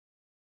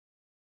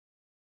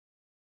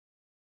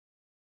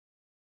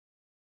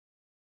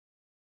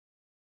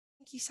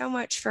Thank you so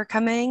much for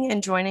coming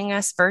and joining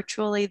us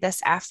virtually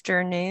this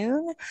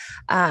afternoon.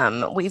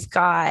 We've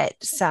got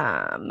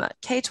some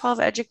K-12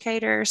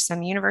 educators,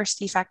 some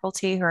university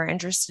faculty who are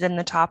interested in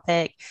the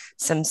topic,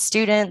 some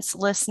students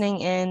listening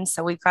in.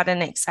 So we've got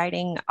an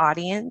exciting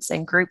audience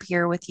and group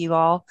here with you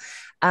all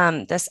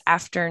this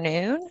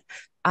afternoon.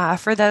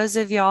 For those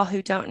of y'all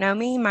who don't know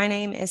me, my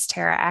name is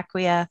Tara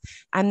Acquia.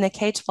 I'm the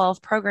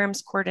K-12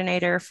 Programs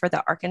Coordinator for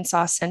the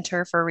Arkansas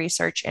Center for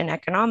Research in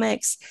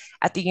Economics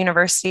at the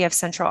University of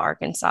Central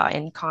Arkansas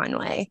in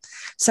Conway.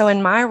 So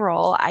in my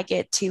role, I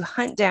get to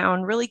hunt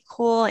down really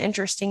cool,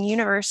 interesting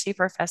university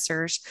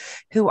professors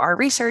who are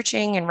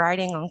researching and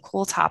writing on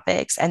cool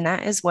topics. And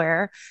that is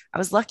where I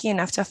was lucky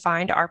enough to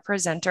find our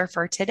presenter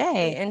for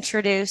today.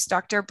 Introduce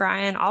Dr.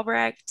 Brian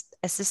Albrecht,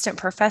 Assistant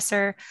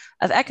Professor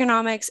of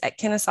Economics at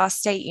Kennesaw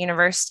State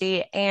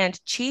University and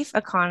Chief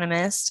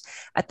Economist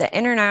at the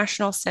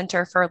International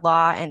Center for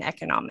Law and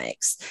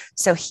Economics.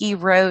 So he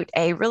wrote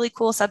a really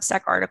cool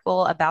Substack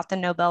article about the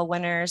Nobel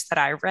winners that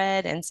I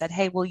read and said,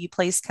 hey, will you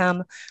please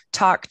come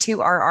talk to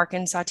our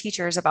Arkansas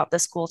teachers about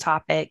this cool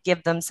topic,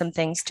 give them some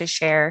things to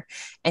share.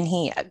 And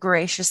he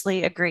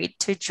graciously agreed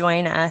to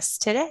join us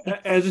today.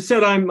 As I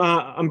said,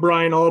 I'm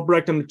Brian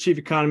Albrecht. I'm the Chief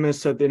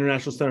Economist at the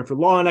International Center for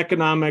Law and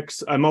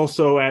Economics. I'm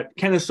also at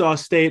Kennesaw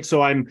State,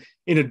 so I'm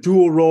in a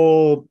dual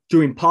role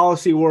doing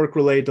policy work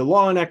related to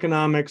law and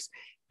economics,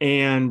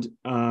 and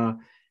a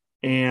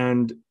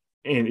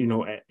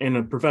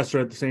professor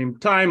at the same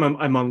time.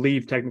 I'm on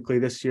leave technically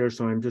this year,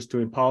 so I'm just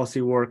doing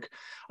policy work.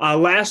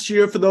 Last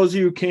year, for those of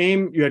you who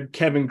came, you had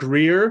Kevin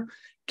Greer.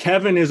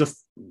 Kevin is a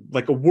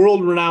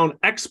world-renowned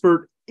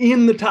expert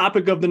in the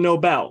topic of the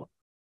Nobel.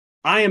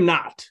 I am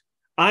not.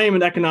 I am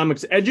an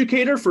economics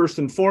educator, first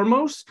and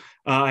foremost.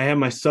 I have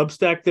my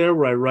Substack there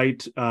where I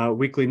write a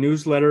weekly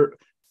newsletter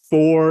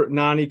for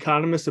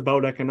non-economists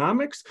about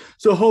economics.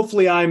 So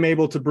hopefully I'm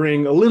able to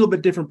bring a little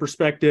bit different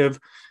perspective,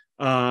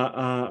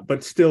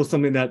 but still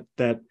something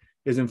that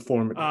is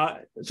informative.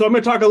 So I'm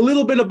going to talk a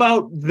little bit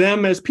about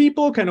them as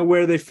people, kind of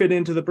where they fit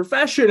into the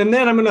profession. And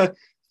then I'm going to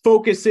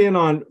focus in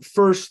on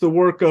first the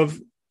work of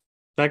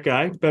that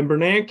guy, Ben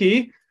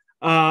Bernanke,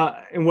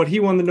 and what he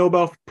won the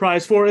Nobel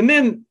Prize for. And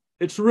then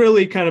it's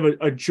really kind of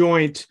a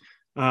joint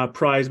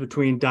prize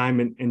between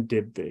Diamond and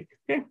Dybvig.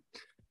 Okay,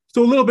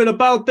 so a little bit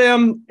about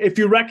them. If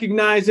you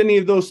recognize any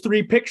of those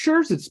three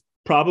pictures, it's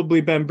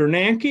probably Ben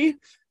Bernanke.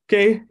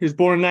 Okay, he was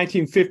born in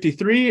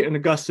 1953 in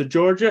Augusta,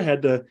 Georgia.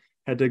 Had to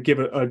give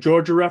a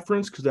Georgia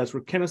reference because that's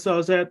where Kennesaw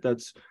is at.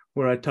 That's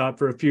where I taught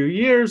for a few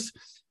years.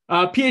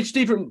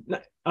 PhD from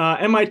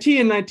MIT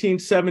in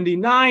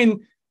 1979.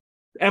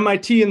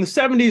 MIT in the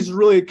 70s is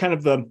really kind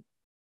of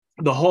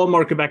the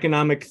hallmark of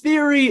economic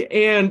theory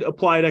and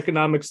applied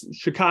economics.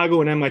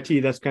 Chicago and MIT,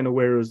 that's kind of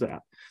where it was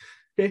at.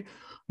 Okay,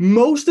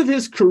 most of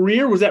his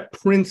career was at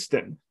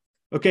Princeton.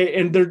 Okay,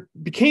 and there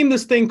became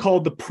this thing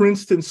called the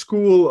Princeton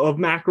School of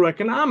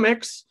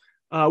Macroeconomics,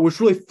 which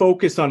really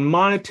focused on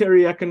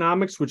monetary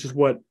economics, which is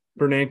what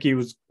Bernanke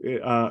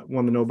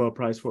won the Nobel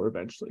Prize for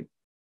eventually.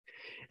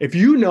 If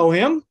you know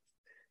him,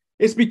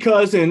 it's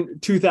because in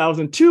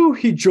 2002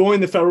 he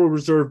joined the Federal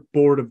Reserve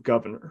Board of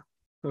Governors.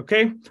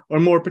 Okay, or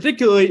more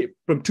particularly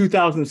from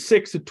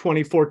 2006 to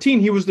 2014,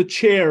 he was the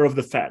chair of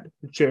the Fed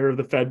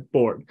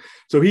board.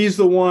 So he's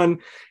the one,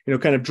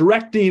 kind of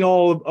directing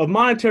all of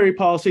monetary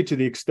policy to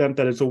the extent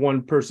that it's a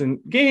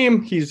one-person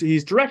game.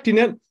 He's directing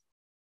it.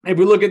 If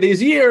we look at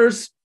these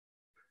years,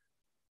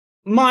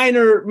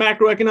 minor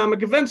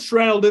macroeconomic events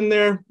straddled in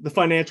there, the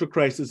financial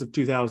crisis of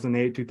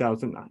 2008,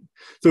 2009.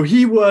 So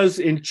he was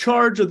in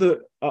charge of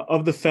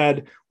the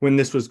Fed when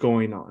this was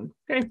going on.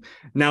 Okay,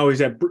 now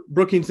he's at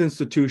Brookings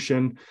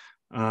Institution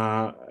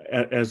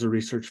as a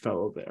research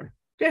fellow there.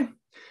 Okay,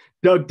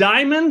 now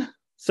Diamond,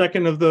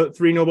 second of the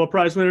three Nobel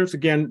Prize winners,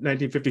 again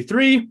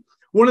 1953.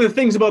 One of the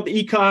things about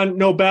the Econ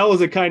Nobel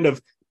is it kind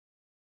of,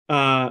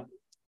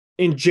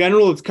 in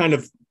general, it's kind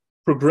of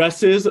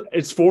progresses.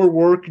 It's for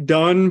work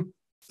done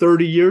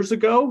 30 years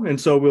ago. And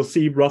so we'll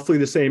see roughly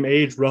the same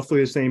age, roughly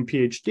the same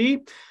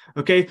PhD.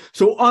 Okay,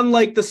 so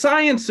unlike the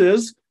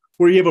sciences,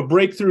 where you have a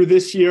breakthrough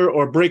this year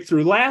or a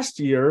breakthrough last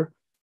year,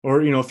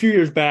 or a few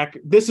years back,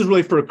 this is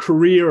really for a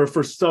career or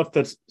for stuff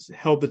that's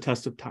held the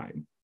test of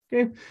time.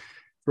 Okay,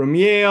 from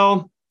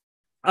Yale.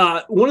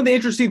 One of the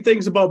interesting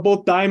things about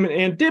both Diamond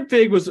and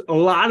Dybvig was a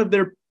lot of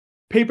their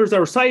papers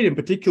that were cited, in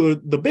particular,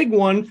 the big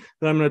one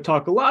that I'm going to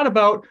talk a lot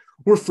about,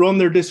 were from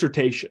their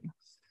dissertation.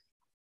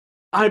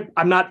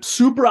 I'm not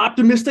super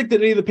optimistic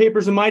that any of the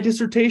papers in my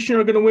dissertation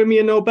are going to win me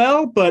a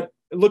Nobel, but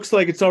it looks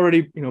like it's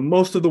already,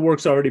 most of the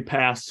work's already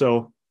passed.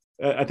 So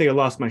I think I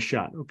lost my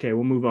shot. Okay,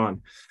 we'll move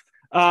on.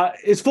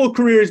 His full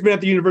career has been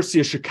at the University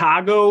of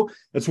Chicago.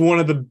 That's one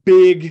of the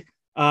big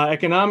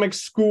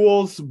economics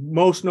schools,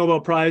 most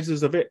Nobel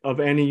Prizes of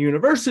any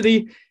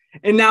university.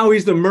 And now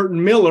he's the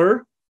Merton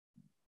Miller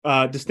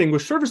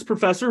Distinguished Service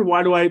Professor.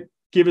 Why do I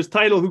give his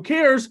title? Who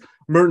cares?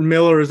 Merton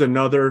Miller is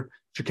another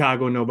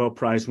Chicago Nobel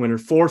Prize winner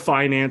for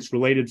finance,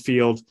 related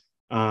field,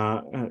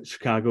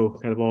 Chicago,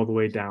 kind of all the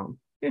way down.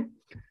 Okay.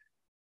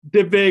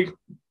 Dybvig,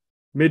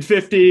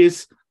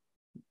 mid-50s,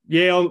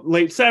 Yale,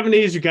 late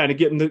 70s. You're kind of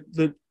getting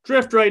the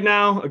drift right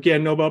now.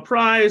 Again, Nobel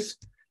Prize.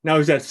 Now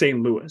he's at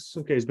St. Louis.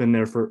 Okay, he's been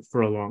there for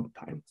a long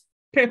time.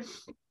 Okay,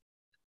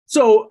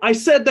 so I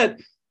said that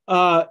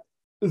that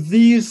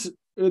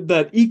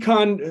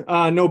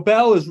Econ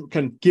Nobel is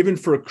kind of given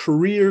for a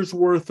career's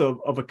worth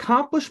of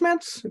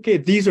accomplishments. Okay,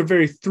 these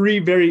are three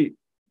very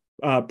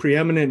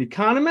preeminent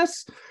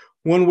economists.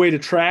 One way to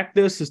track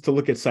this is to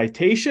look at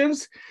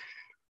citations.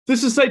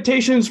 This is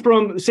citations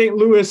from St.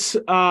 Louis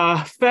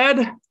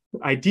Fed.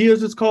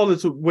 Ideas, it's called.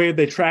 It's a way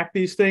they track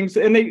these things.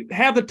 And they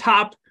have the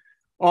top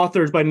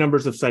authors by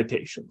numbers of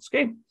citations.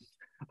 Okay.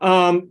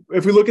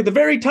 If we look at the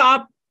very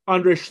top,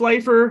 Andre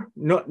Schleifer,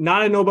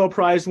 not a Nobel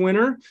Prize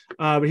winner,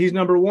 but he's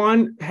number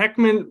one.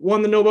 Heckman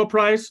won the Nobel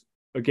Prize.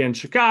 Again,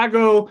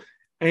 Chicago.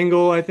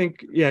 Engel, I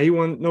think, yeah, he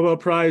won Nobel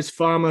Prize.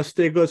 Fama,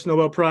 Stiglitz,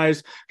 Nobel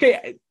Prize.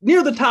 Okay,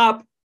 near the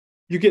top,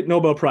 you get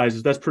Nobel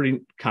Prizes. That's pretty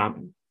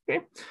common.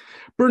 Okay.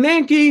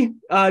 Bernanke,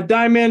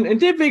 Diamond,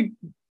 and Dybvig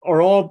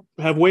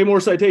have way more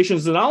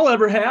citations than I'll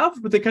ever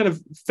have, but they kind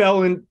of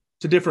fell into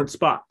different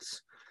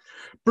spots.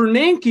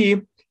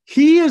 Bernanke,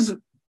 he is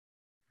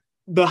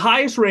the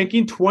highest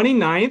ranking,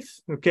 29th,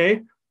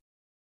 okay?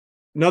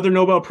 Another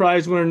Nobel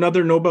Prize winner,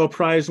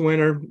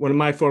 one of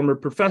my former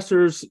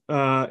professors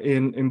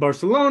in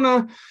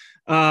Barcelona.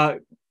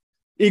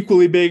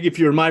 Equally big, if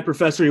you're my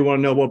professor, you want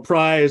a Nobel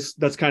Prize.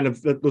 Those are kind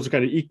of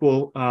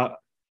equal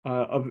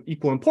of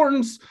equal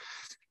importance.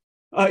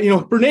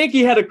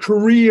 Bernanke had a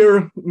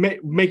career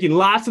making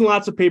lots and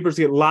lots of papers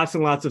to get lots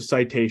and lots of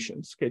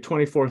citations. Okay,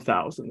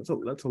 24,000.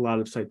 That's a lot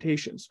of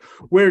citations.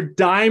 Where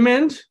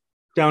Diamond,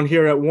 down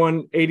here at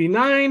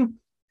 189,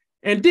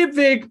 and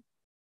Dybvig,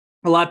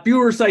 a lot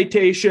fewer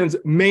citations,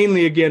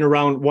 mainly, again,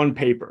 around one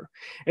paper.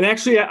 And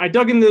actually, I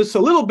dug into this a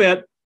little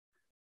bit.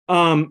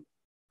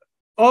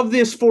 Of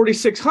this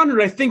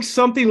 4,600, I think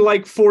something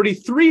like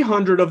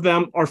 4,300 of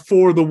them are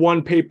for the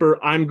one paper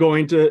I'm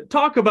going to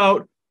talk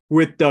about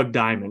with Doug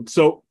Diamond.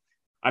 So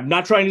I'm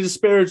not trying to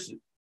disparage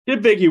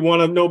Dybvig. He won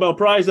a Nobel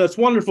Prize. That's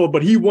wonderful,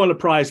 but he won a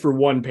prize for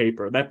one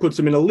paper. That puts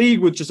him in a league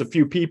with just a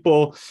few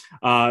people.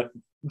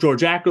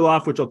 George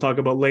Akerlof, which I'll talk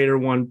about later,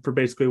 won for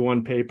basically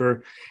one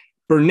paper.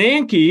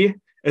 Bernanke,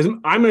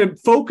 I'm going to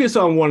focus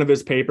on one of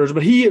his papers,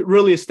 but he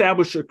really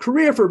established a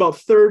career for about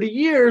 30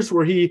 years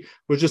where he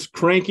was just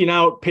cranking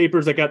out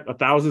papers that got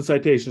 1,000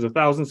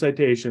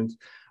 citations,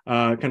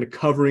 kind of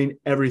covering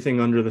everything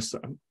under the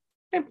sun.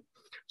 Okay.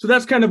 So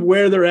that's kind of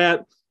where they're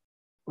at.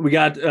 We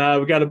got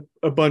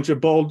a bunch of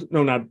bold,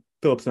 no, not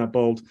Phillips, not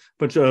bold,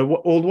 bunch of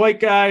old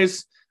white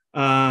guys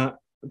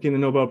getting the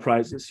Nobel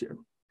Prize this year.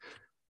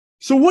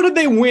 So what did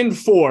they win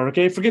for?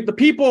 Okay, forget the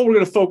people. We're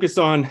going to focus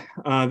on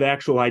the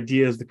actual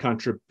ideas, the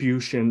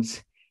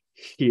contributions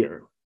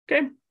here.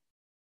 Okay.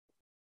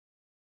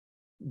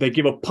 They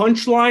give a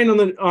punchline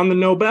on the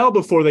Nobel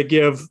before they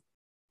give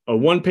a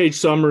one-page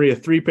summary, a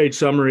three-page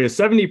summary, a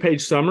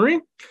 70-page summary.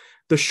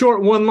 The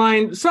short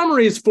one-line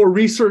summary is for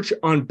research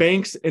on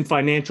banks and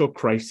financial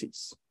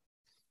crises.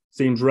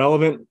 Seems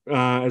relevant.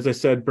 As I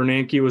said,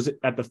 Bernanke was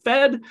at the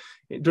Fed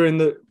during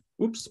the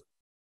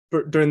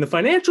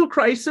financial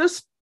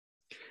crisis.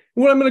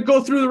 What I'm going to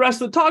go through the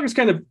rest of the talk is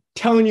kind of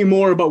telling you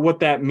more about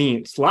what that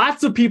means.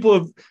 Lots of people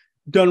have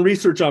done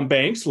research on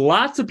banks.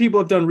 Lots of people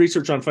have done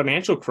research on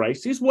financial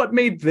crises. What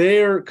made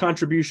their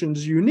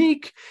contributions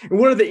unique? And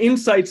what are the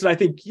insights that I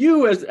think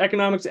you as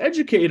economics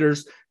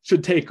educators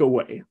should take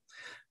away?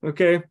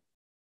 Okay.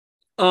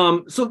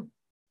 So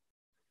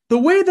the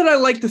way that I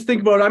like to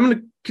think about it, I'm going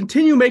to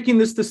continue making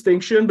this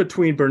distinction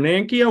between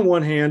Bernanke on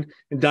one hand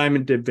and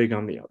Diamond Dybvig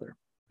on the other.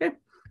 Okay.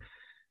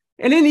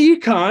 And in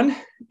econ,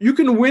 you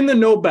can win the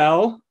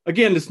Nobel.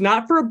 Again, it's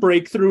not for a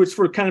breakthrough, it's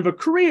for kind of a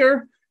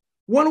career.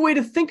 One way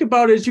to think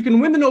about it is you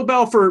can win the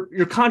Nobel for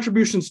your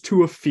contributions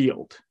to a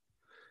field.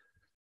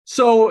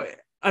 So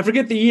I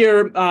forget the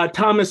year,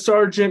 Thomas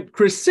Sargent,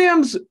 Chris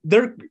Sims,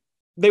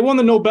 they won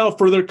the Nobel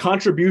for their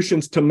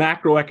contributions to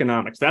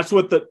macroeconomics. That's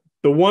what the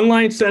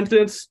one-line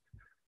sentence,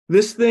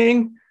 this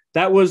thing,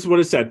 that was what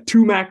it said,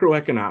 to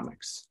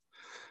macroeconomics.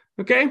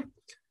 Okay?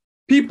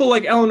 People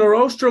like Eleanor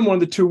Ostrom, one of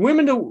the two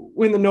women to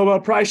win the Nobel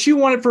Prize, she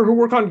won it for her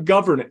work on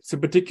governance, in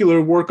particular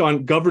work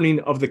on governing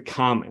of the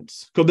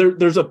commons. So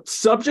there's a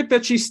subject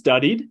that she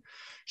studied.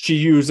 She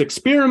used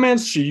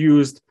experiments. She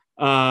went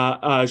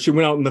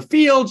out in the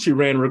field. She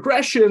ran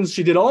regressions.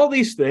 She did all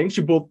these things.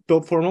 She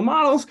built formal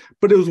models,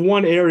 but it was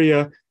one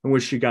area in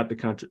which she got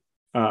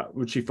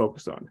which she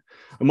focused on.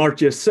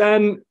 Amartya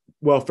Sen,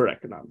 welfare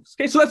economics.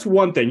 Okay, so that's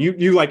one thing.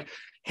 You like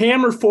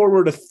hammer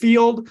forward a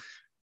field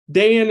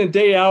day in and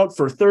day out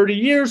for 30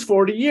 years,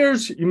 40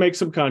 years, you make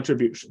some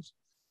contributions.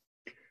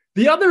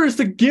 The other is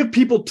to give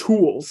people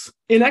tools.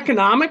 In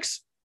economics,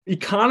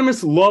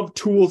 economists love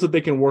tools that they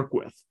can work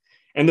with.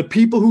 And the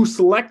people who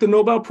select the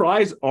Nobel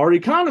Prize are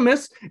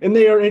economists, and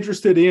they are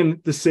interested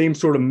in the same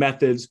sort of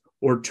methods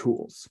or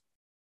tools.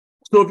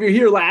 So if you're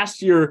here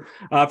last year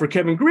for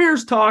Kevin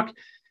Greer's talk,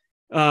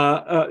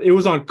 it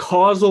was on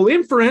causal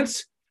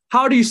inference.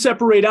 How do you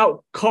separate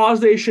out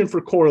causation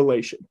for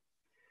correlation?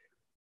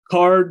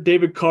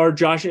 David Carr,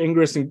 Josh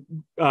Ingres, and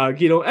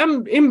Guido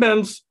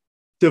Imbens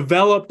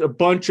developed a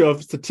bunch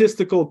of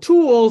statistical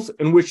tools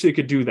in which they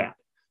could do that.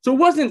 So it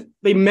wasn't,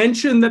 they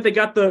mentioned that they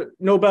got the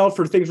Nobel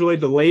for things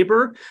related to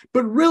labor,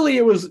 but really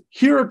it was,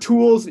 here are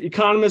tools,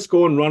 economists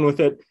go and run with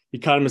it.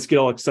 Economists get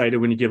all excited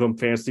when you give them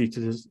fancy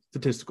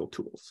statistical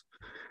tools.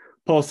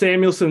 Paul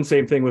Samuelson,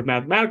 same thing with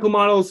mathematical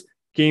models,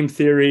 game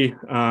theory,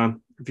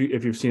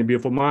 if you've seen A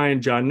Beautiful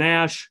Mind, John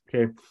Nash,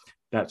 okay,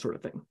 that sort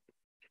of thing.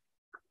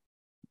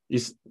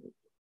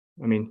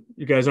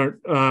 You guys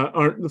aren't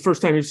the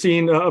first time you've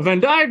seen a Venn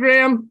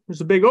diagram.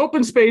 There's a big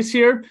open space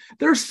here.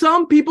 There's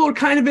some people are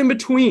kind of in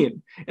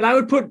between. And I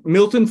would put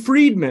Milton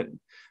Friedman,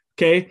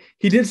 okay?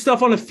 He did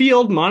stuff on a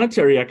field,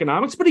 monetary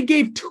economics, but he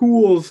gave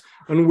tools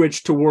on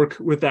which to work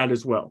with that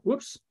as well.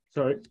 Whoops,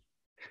 sorry.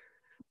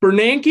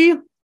 Bernanke,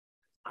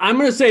 I'm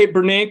going to say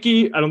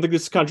Bernanke, I don't think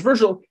this is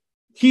controversial.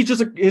 He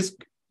just, his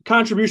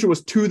contribution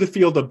was to the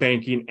field of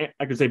banking.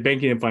 I could say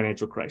banking and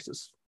financial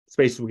crisis.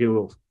 Space will get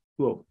a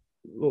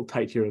little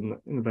tight here in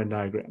the Venn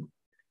diagram.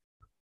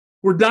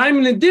 We're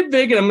Diamond and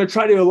Dybvig, and I'm going to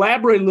try to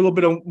elaborate a little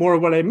bit more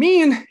of what I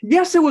mean.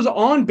 Yes, it was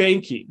on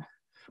banking,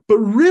 but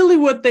really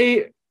what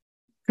they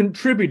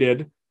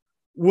contributed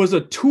was a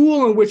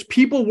tool in which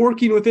people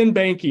working within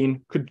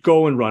banking could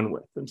go and run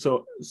with. And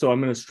so I'm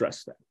going to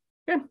stress that.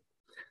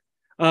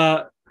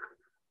 Okay.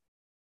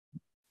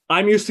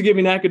 I'm used to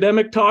giving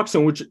academic talks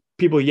in which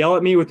people yell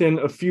at me within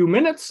a few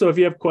minutes. So if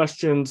you have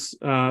questions,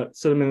 send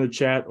them in the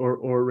chat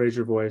or raise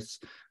your voice.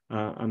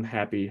 I'm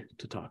happy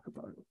to talk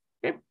about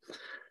it. Okay,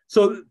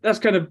 so that's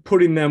kind of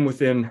putting them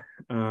within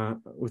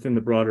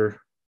the broader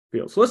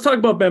field. So let's talk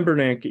about Ben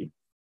Bernanke.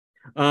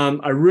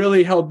 I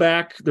really held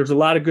back. There's a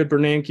lot of good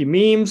Bernanke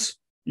memes.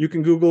 You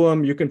can Google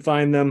them. You can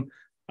find them.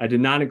 I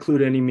did not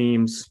include any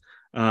memes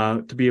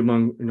to be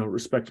among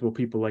respectable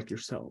people like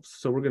yourselves.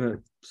 So we're gonna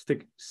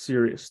stick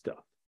serious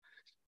stuff.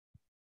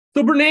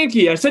 So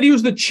Bernanke, I said he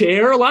was the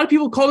chair. A lot of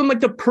people called him like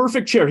the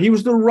perfect chair. He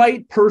was the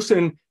right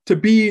person to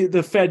be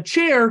the Fed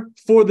chair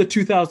for the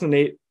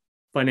 2008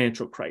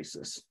 financial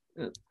crisis.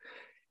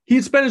 He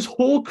had spent his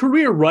whole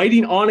career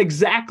writing on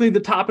exactly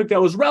the topic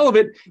that was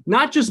relevant,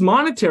 not just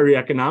monetary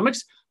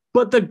economics,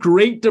 but the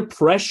Great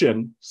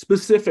Depression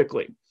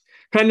specifically.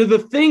 Kind of the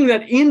thing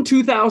that in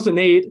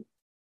 2008,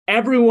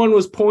 everyone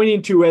was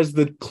pointing to as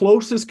the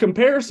closest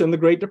comparison, the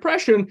Great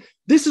Depression.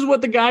 This is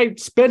what the guy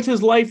spent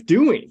his life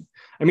doing.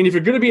 I mean, if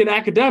you're going to be an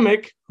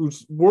academic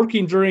who's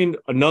working during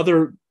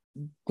another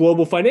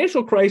global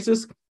financial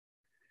crisis,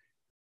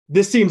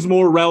 this seems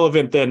more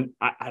relevant than,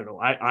 I don't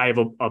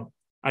know,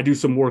 I do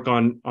some work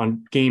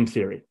on game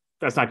theory.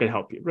 That's not going to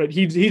help you, right?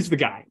 He's the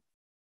guy.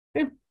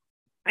 Okay?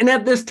 And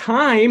at this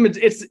time,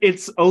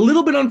 it's a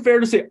little bit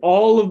unfair to say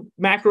all of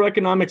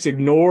macroeconomics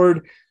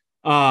ignored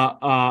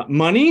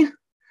money,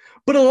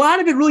 but a lot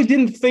of it really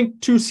didn't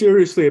think too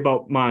seriously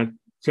about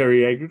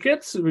monetary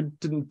aggregates. It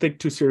didn't think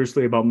too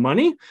seriously about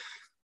money.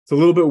 It's a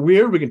little bit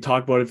weird. We can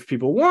talk about it if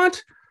people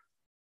want.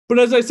 But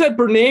as I said,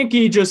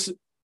 Bernanke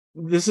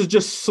this is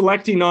just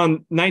selecting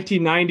on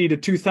 1990 to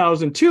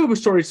 2002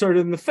 before he started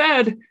in the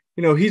Fed.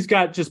 He's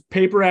got just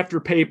paper after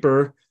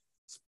paper.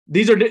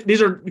 These are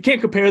you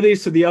can't compare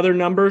these to the other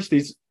numbers.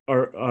 These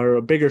are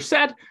a bigger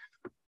set,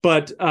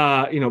 but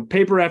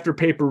paper after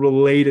paper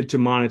related to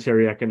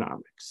monetary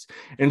economics.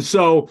 And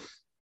so,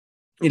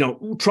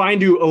 trying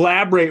to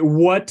elaborate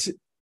what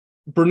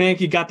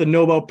Bernanke got the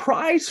Nobel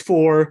Prize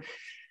for,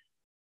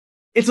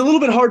 it's a little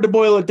bit hard to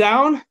boil it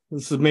down.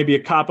 This is maybe a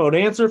cop-out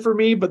answer for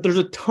me, but there's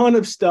a ton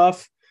of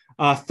stuff.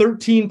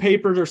 13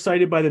 papers are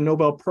cited by the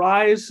Nobel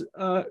Prize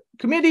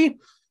committee.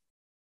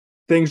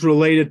 Things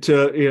related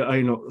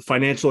to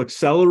financial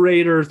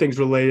accelerator, things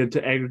related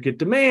to aggregate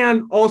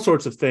demand, all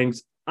sorts of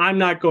things. I'm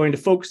not going to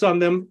focus on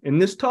them in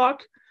this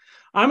talk.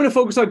 I'm going to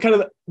focus on kind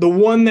of the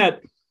one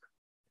that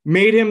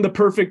made him the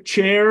perfect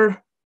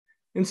chair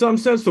in some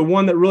sense. The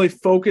one that really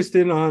focused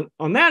in on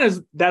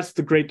that's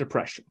the Great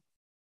Depression.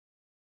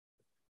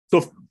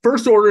 So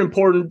first order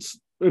importance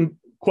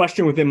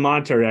question within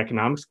monetary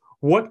economics,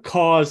 what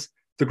caused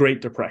the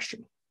Great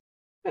Depression?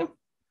 Okay.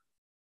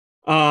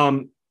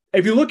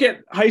 If you look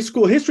at high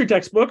school history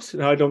textbooks,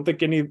 I don't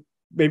think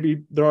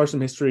maybe there are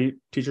some history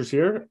teachers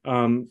here.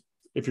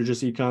 If you're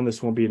just econ,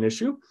 this won't be an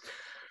issue.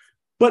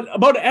 But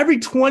about every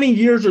 20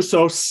 years or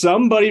so,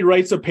 somebody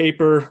writes a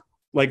paper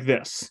like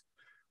this,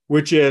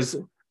 which is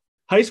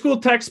high school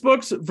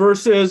textbooks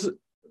versus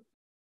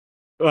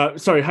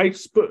high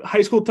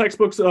school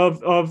textbooks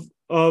of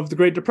the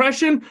Great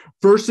Depression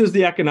versus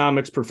the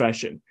economics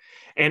profession.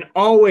 And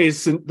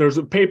always, there's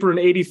a paper in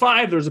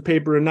 85, there's a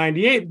paper in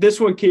 98. This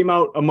one came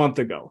out a month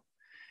ago.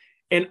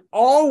 And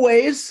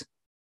always,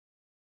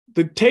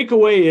 the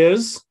takeaway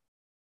is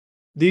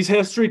these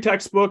history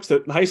textbooks,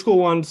 the high school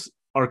ones,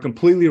 are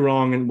completely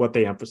wrong in what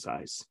they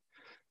emphasize.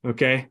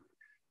 Okay?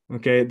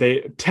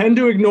 They tend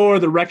to ignore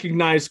the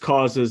recognized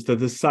causes that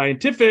the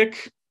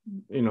scientific,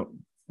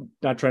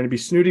 not trying to be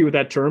snooty with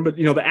that term, but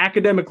the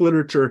academic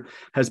literature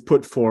has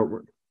put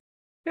forward.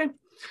 Okay,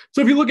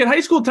 so if you look at high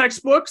school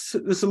textbooks,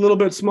 this is a little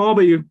bit small,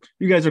 but you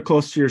guys are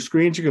close to your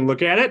screens, you can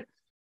look at it.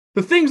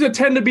 The things that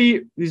tend to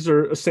be, these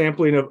are a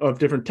sampling of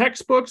different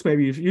textbooks,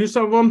 maybe you've used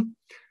some of them.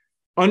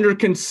 under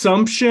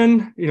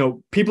consumption,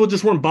 people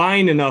just weren't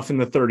buying enough in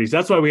the 30s.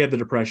 That's why we had the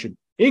Depression.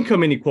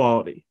 Income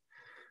inequality,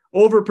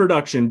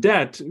 overproduction,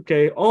 debt,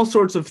 okay, all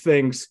sorts of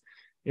things,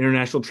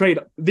 international trade.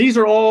 These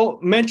are all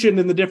mentioned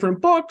in the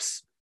different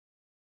books.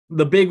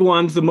 The big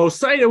ones, the most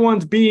cited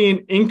ones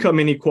being income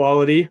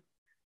inequality,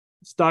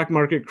 stock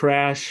market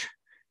crash,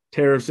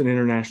 tariffs, and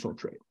international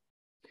trade.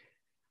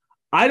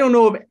 I don't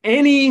know of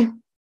any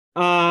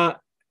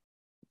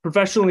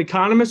professional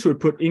economists who would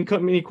put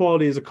income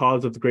inequality as a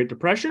cause of the Great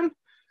Depression.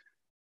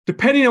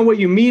 Depending on what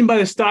you mean by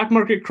the stock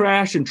market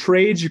crash and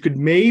trades, you could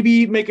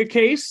maybe make a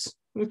case,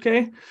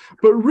 okay?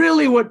 But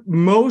really what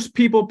most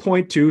people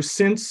point to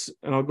since,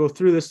 and I'll go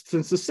through this,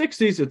 since the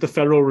 60s, is the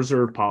Federal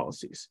Reserve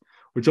policies,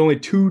 which only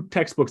 2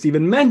 textbooks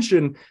even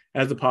mention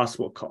as a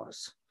possible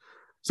cause.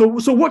 So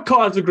what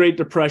caused the Great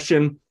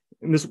Depression?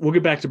 And this, we'll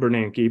get back to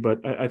Bernanke,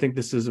 but I think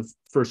this is of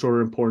first order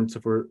importance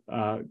if we're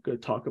going to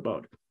talk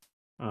about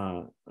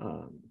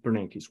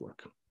Bernanke's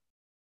work.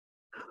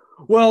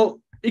 Well,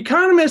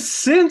 economists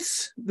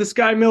since this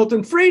guy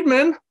Milton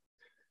Friedman,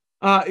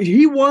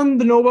 he won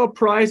the Nobel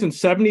Prize in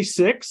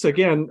 '76.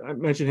 Again, I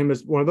mentioned him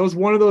as one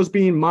of those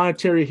being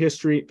monetary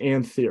history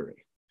and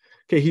theory.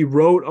 Okay, he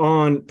wrote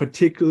on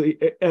particularly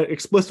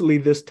explicitly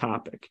this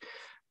topic.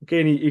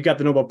 Okay, and he got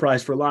the Nobel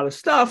Prize for a lot of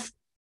stuff.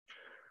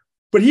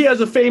 But he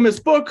has a famous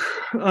book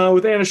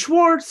with Anna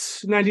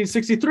Schwartz,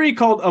 1963,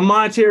 called A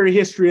Monetary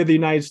History of the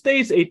United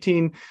States,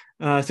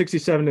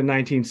 1867 to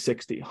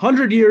 1960.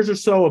 100 years or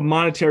so of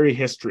monetary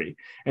history.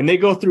 And they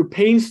go through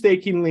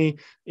painstakingly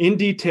in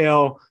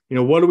detail,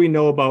 what do we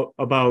know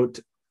about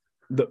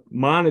the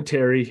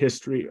monetary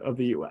history of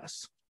the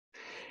U.S.?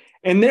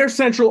 And their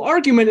central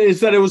argument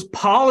is that it was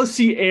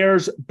policy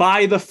errors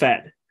by the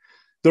Fed.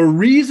 The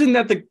reason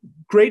that the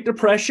Great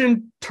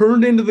Depression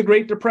turned into the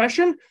Great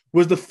Depression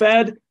was the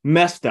Fed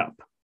messed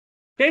up.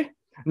 Okay?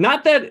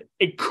 Not that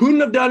it couldn't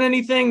have done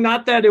anything,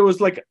 not that it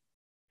was like,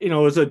 it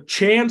was a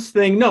chance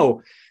thing.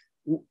 No,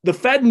 the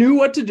Fed knew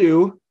what to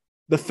do.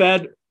 The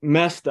Fed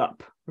messed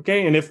up.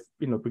 Okay? And if,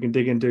 we can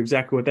dig into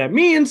exactly what that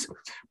means,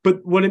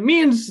 but what it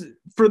means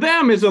for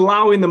them is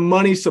allowing the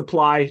money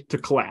supply to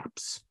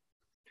collapse.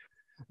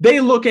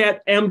 They look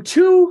at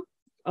M2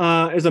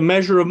 as a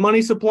measure of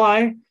money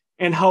supply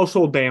and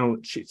household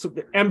balance sheets. So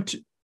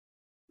M2,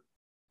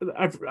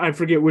 I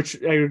forget which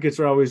aggregates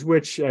are always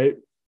which.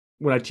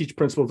 When I teach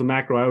principles of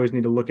macro, I always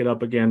need to look it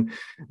up again.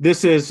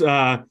 This is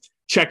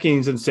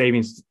checkings and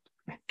savings,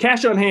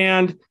 cash on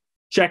hand,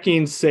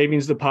 checkings,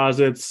 savings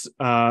deposits,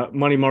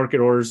 money market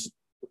orders,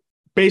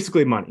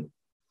 basically money.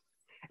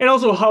 And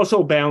also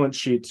household balance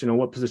sheets,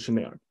 what position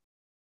they are.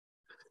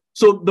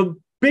 So the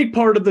big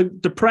part of the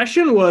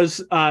Depression was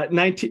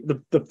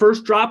the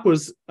first drop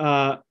was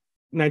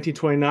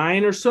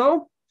 1929 or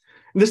so.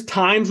 And this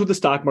times with the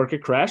stock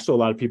market crash, so a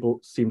lot of people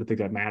seem to think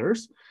that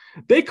matters.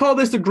 They call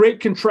this the Great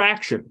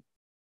Contraction.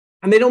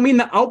 And they don't mean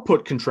the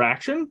output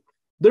contraction.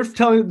 They're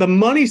telling the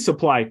money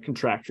supply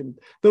contraction.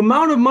 The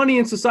amount of money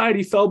in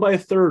society fell by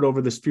 1/3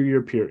 over this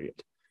few-year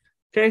period.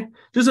 Okay?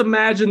 Just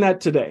imagine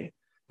that today.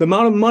 The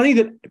amount of money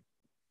that,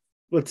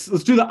 let's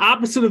do the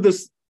opposite of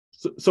this.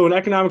 So in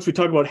economics, we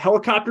talk about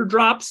helicopter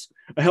drops.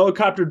 A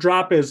helicopter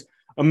drop is,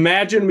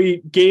 imagine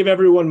we gave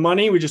everyone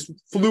money. We just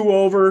flew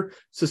over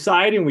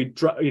society and we,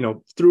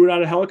 threw it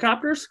out of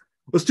helicopters.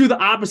 Let's do the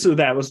opposite of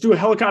that. Let's do a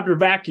helicopter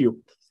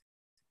vacuum.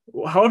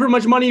 However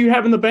much money you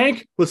have in the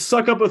bank, let's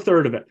suck up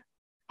 1/3 of it.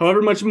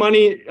 However much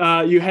money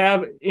you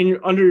have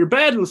under your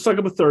bed, let's suck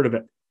up 1/3 of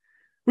it.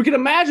 We can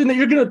imagine that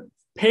you're going to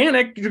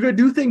panic. You're going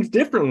to do things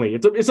differently.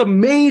 It's a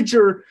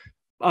major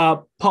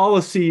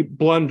policy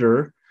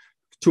blunder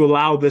to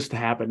allow this to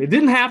happen. It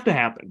didn't have to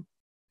happen.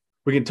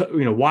 We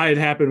can, why it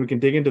happened. We can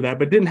dig into that,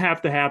 but it didn't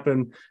have to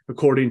happen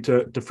according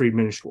to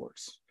Friedman and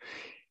Schwartz.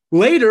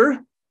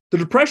 Later, the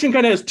Depression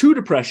kind of has two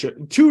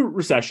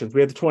recessions.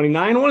 We have the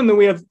 29 one, and then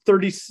we have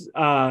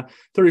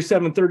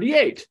 37,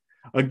 38.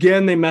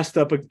 Again, they messed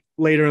up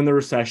later in the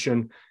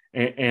recession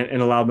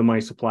and allowed the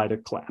money supply to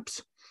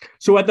collapse.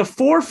 So at the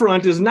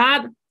forefront is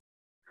not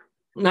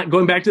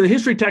going back to the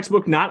history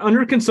textbook, not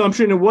under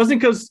consumption. It wasn't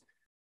because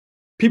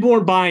people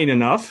weren't buying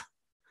enough.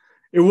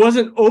 It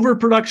wasn't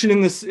overproduction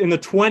in the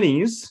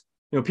 20s.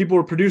 People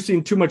were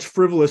producing too much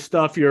frivolous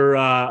stuff, your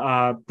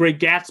Great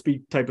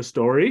Gatsby type of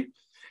story.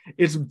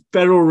 It's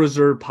Federal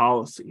Reserve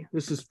policy.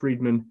 This is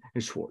Friedman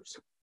and Schwartz.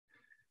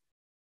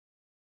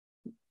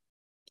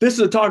 This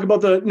is a talk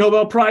about the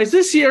Nobel Prize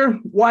this year.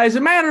 Why does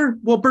it matter?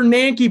 Well,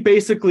 Bernanke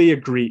basically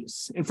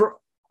agrees. And for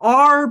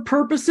our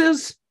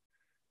purposes,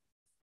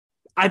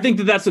 I think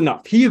that that's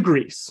enough. He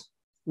agrees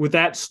with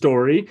that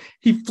story.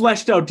 He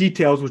fleshed out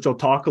details, which I'll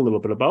talk a little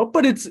bit about,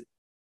 but at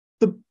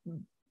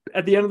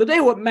the end of the day,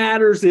 what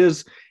matters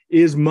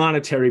is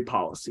monetary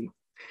policy.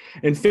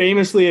 And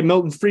famously, at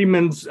Milton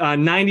Friedman's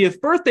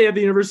 90th birthday at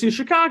the University of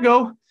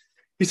Chicago,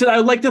 he said,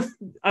 I'd like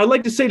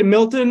to say to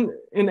Milton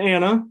and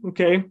Anna,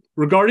 okay,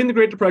 regarding the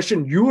Great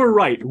Depression, you were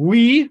right.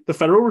 We, the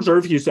Federal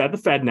Reserve, he's at the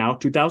Fed now,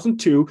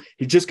 2002,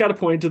 he just got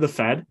appointed to the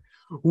Fed.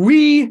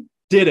 We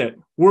did it.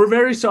 We're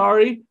very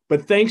sorry,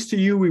 but thanks to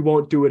you, we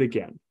won't do it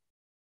again.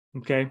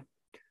 Okay.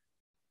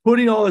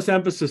 putting all this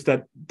emphasis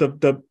that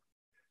the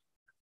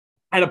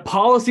at a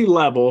policy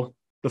level,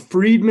 the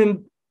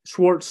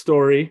Friedman-Schwartz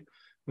story,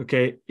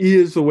 okay,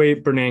 is the way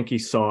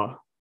Bernanke saw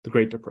the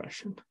Great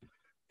Depression.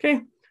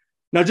 Okay.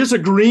 Now, just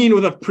agreeing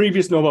with a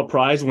previous Nobel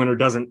Prize winner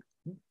doesn't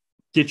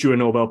get you a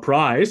Nobel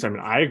Prize. I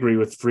mean, I agree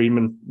with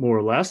Friedman more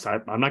or less.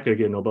 I'm not going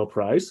to get a Nobel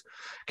Prize.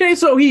 Okay,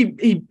 so he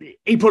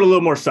put a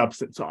little more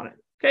substance on it.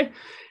 Okay,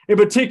 in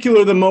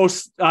particular, the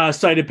most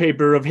cited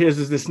paper of his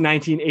is this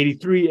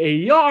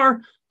 1983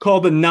 AER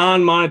called "The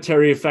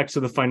Non-Monetary Effects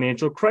of the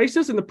Financial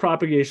Crisis and the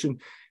Propagation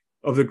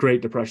of the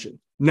Great Depression."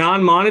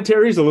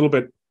 Non-monetary is a little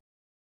bit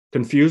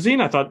confusing.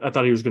 I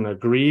thought he was going to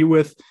agree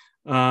with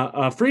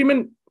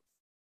Friedman.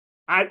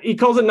 He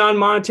calls it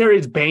non-monetary.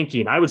 It's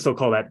banking. I would still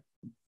call that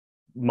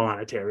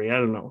monetary. I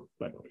don't know,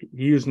 but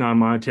he used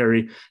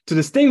non-monetary to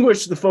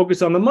distinguish the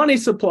focus on the money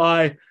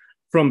supply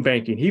from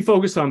banking. He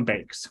focused on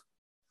banks.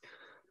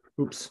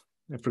 Oops,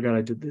 I forgot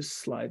I did this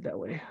slide that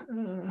way.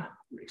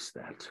 Erase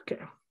that.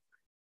 Okay.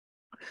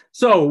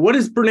 So what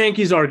is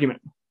Bernanke's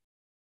argument?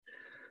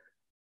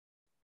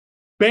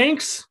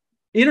 Banks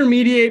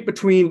intermediate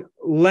between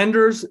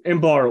lenders and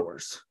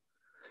borrowers.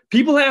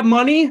 People have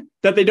money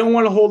that they don't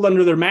want to hold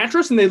under their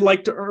mattress and they'd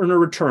like to earn a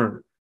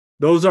return.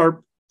 Those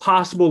are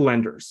possible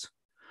lenders.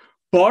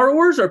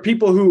 Borrowers are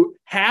people who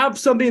have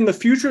something in the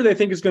future they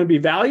think is going to be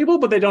valuable,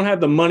 but they don't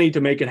have the money to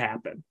make it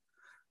happen.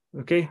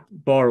 Okay,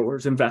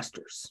 borrowers,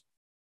 investors.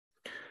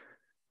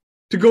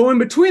 To go in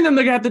between them,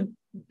 they have to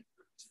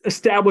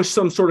establish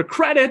some sort of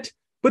credit,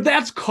 but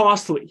that's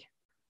costly.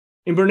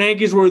 In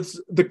Bernanke's words,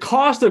 the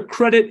cost of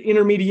credit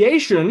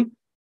intermediation,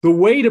 the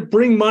way to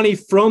bring money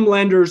from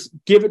lenders,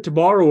 give it to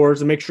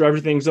borrowers and make sure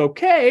everything's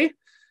okay,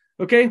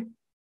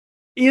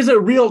 is a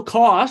real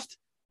cost.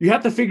 You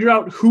have to figure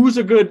out who's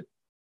a good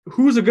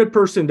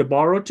person to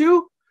borrow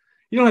to.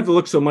 You don't have to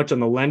look so much on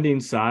the lending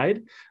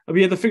side.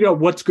 You have to figure out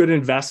what's good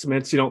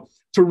investments. To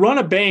run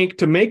a bank,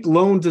 to make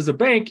loans as a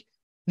bank,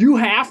 you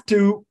have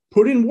to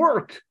put in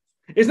work.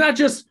 It's not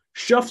just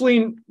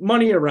shuffling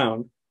money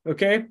around,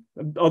 okay?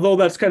 Although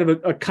that's kind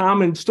of a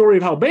common story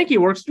of how banking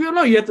works. You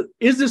have to,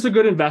 is this a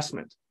good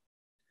investment?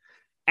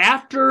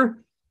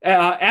 After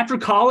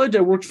college,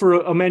 I worked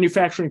for a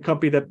manufacturing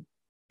company that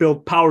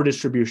built power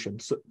distribution.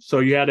 So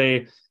you had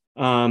a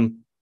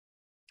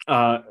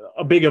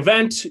big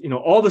event,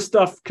 all the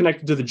stuff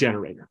connected to the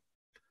generator.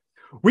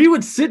 We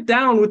would sit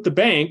down with the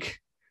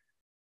bank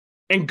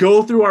and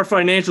go through our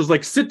financials,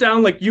 like sit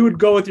down like you would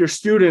go with your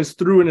students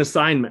through an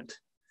assignment.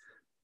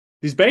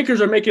 These bankers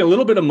are making a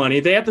little bit of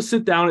money. They have to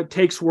sit down. It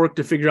takes work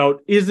to figure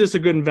out, is this a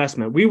good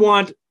investment? We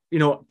want,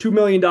 $2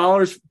 million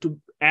to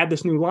add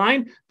this new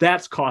line.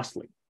 That's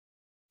costly.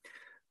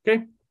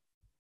 Okay.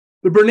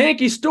 The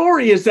Bernanke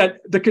story is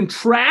that the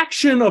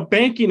contraction of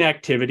banking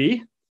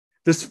activity,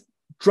 this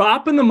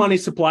drop in the money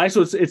supply,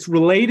 so it's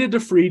related to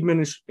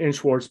Friedman and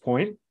Schwartz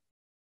point,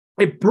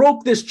 it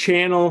broke this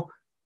channel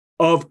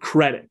of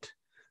credit.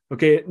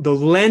 Okay, the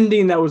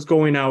lending that was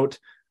going out,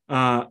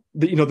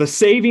 the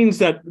savings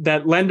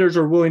that lenders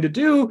are willing to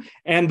do,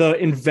 and the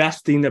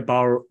investing that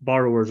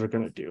borrowers are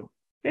going to do.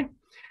 Okay,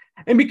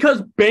 and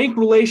because bank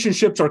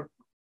relationships are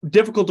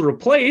difficult to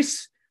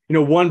replace,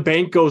 one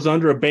bank goes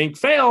under, a bank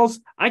fails,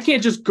 I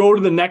can't just go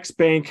to the next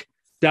bank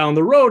down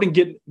the road and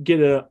get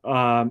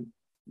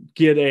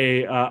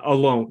a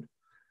loan.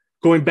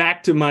 Going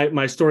back to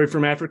my story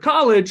from after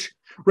college,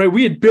 right?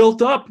 We had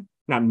built up,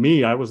 not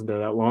me, I wasn't there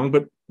that long,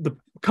 but the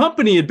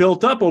company had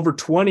built up over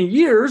 20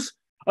 years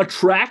a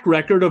track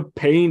record of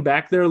paying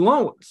back their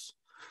loans.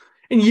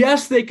 And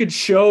yes, we could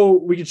show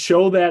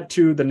that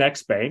to the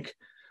next bank,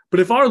 but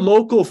if our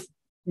local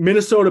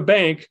Minnesota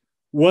bank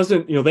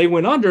wasn't, they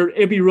went under,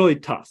 it'd be really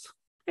tough.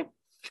 Okay.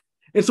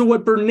 And so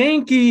what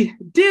Bernanke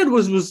did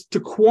was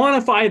to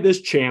quantify this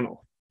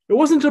channel. It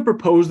wasn't to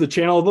propose the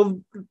channel,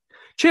 although the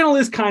channel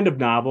is kind of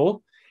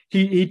novel.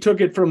 He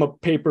took it from a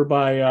paper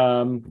by,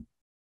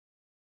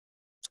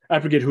 I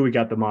forget who he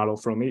got the model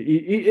from.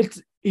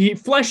 He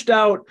fleshed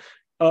out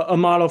a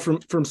model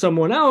from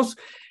someone else.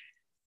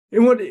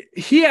 And what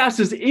he asked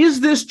is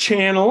this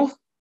channel,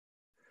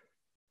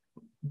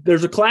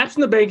 there's a collapse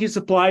in the banking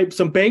supply,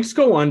 some banks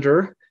go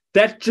under,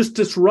 that just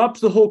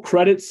disrupts the whole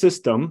credit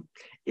system.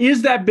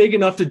 Is that big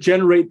enough to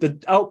generate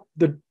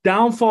the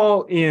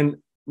downfall in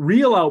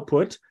real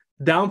output,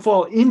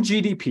 downfall in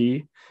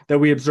GDP that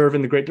we observe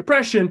in the Great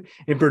Depression?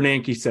 And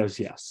Bernanke says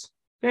yes.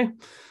 Okay,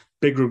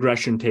 big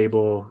regression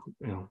table,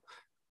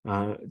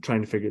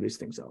 trying to figure these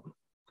things out.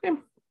 Okay,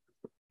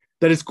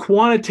 that is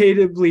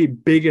quantitatively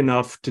big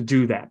enough to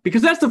do that,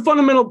 because that's the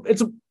fundamental.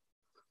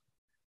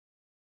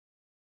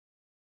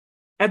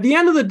 At the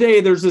end of the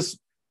day, there's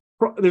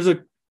a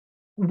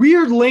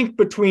weird link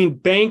between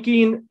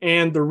banking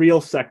and the real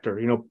sector.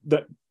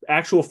 The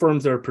actual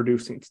firms that are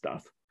producing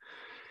stuff.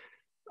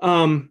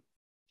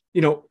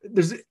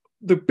 There's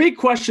the big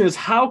question is,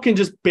 how can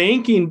just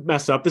banking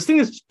mess up? This thing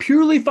is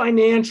purely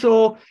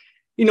financial.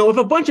 If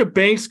a bunch of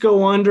banks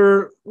go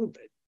under,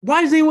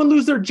 why does anyone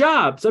lose their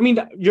jobs? I mean,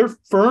 your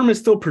firm is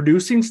still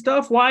producing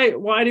stuff.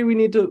 Why do we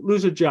need to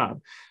lose a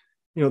job?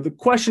 The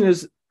question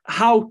is,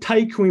 how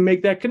tight can we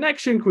make that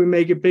connection? Can we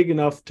make it big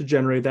enough to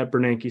generate that?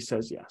 Bernanke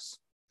says yes.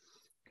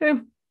 Okay.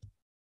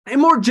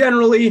 And more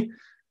generally,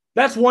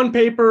 that's one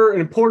paper,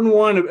 an important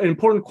one, an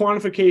important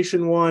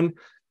quantification one.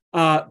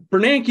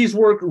 Bernanke's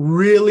work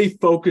really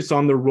focused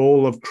on the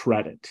role of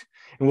credit.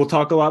 And we'll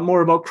talk a lot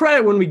more about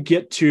credit when we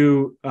get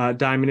to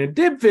Diamond and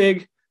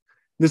Dybvig.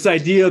 This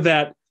idea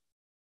that,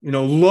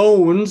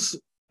 loans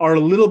are a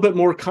little bit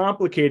more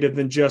complicated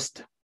than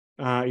just,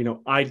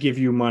 I give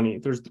you money.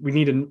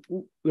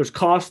 There's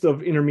cost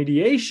of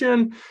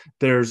intermediation.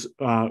 There's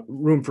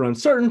room for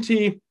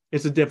uncertainty.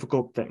 It's a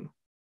difficult thing.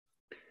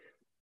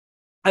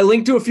 I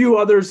linked to a few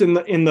others in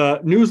the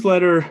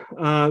newsletter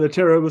that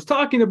Tara was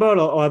talking about.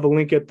 I'll have a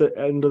link at the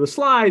end of the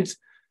slides.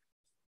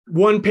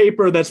 One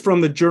paper that's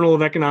from the Journal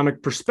of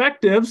Economic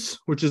Perspectives,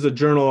 which is a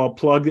journal I'll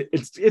plug.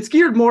 It's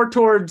geared more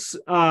towards.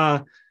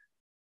 I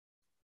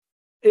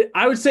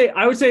would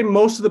say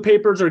most of the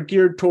papers are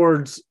geared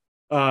towards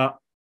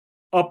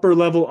upper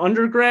level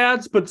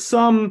undergrads, but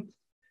some,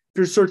 if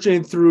you're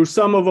searching through,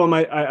 some of them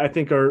I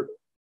think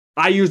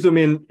I use them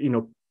in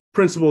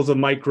principles of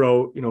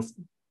micro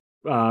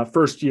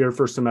first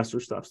semester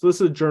stuff. So this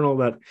is a journal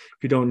that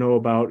if you don't know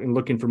about and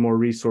looking for more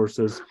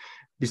resources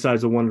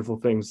besides the wonderful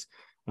things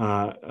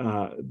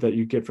that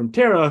you get from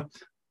Tara,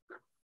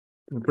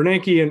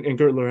 Bernanke and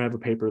Gertler have a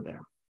paper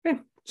there. Okay.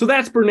 So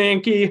that's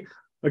Bernanke.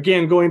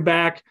 Again, going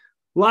back,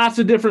 lots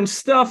of different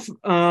stuff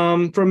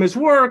from his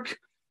work.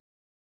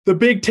 The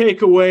big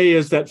takeaway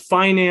is that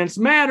finance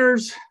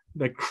matters,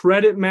 that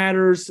credit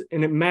matters,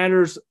 and it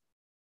matters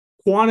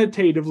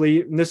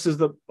quantitatively. And this is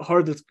the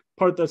part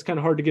that's kind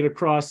of hard to get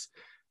across.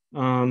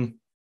 One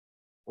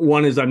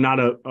is I'm not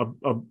a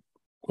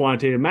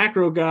quantitative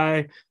macro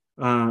guy,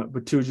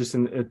 but two, just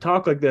in a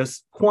talk like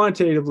this,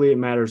 quantitatively it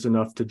matters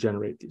enough to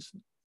generate these.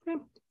 Okay.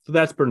 So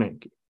that's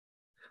Bernanke.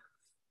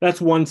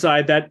 That's one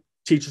side that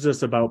teaches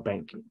us about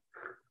banking.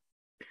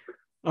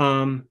 Where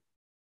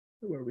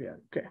are we at?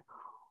 Okay.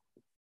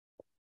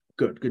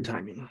 Good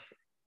timing.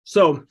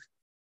 So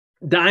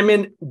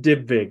Diamond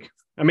Dybvig.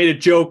 I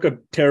made a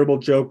terrible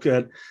joke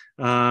that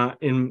I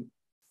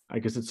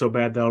guess it's so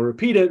bad that I'll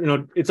repeat it.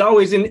 It's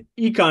always in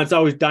econ, it's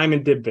always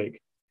Diamond Dybvig.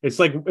 It's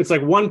like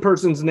one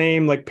person's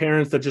name, like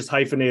parents that just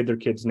hyphenated their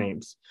kids'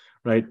 names,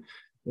 right?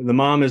 The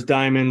mom is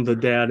Diamond, the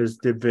dad is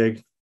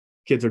Dybvig,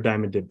 kids are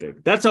Diamond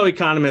Dybvig. That's how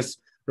economists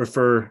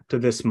refer to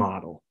this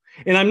model.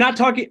 And I'm going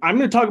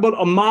to talk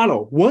about a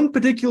model, one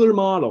particular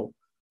model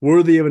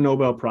worthy of a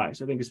Nobel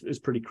Prize. I think it's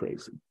pretty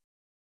crazy.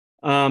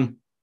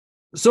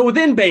 So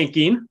within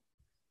banking,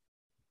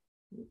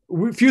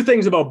 a few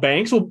things about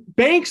banks. Well,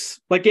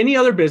 banks, like any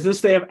other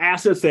business, they have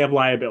assets, they have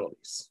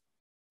liabilities.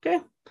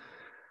 Okay.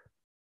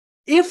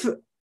 If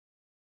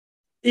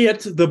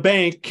the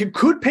bank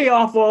could pay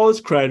off all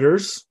its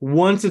creditors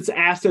once its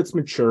assets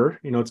mature,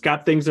 it's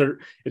got things that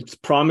it's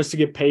promised to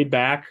get paid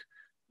back,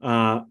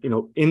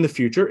 in the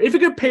future. If it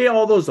could pay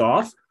all those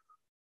off,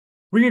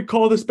 we could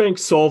call this bank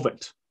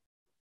solvent.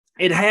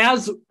 It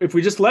has, if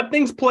we just let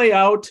things play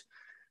out,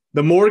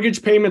 the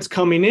mortgage payments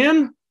coming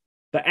in,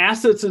 the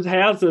assets it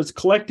has that it's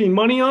collecting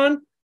money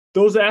on,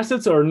 those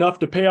assets are enough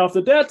to pay off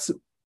the debts.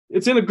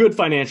 It's in a good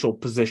financial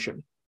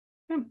position.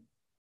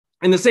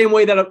 In the same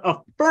way that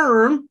a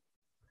firm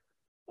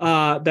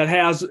that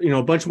has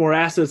a bunch more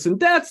assets and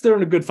debts, they're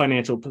in a good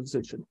financial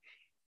position.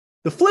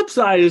 The flip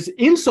side is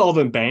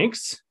insolvent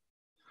banks.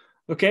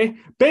 Okay,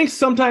 banks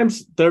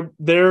sometimes their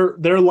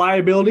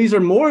liabilities are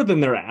more than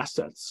their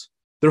assets.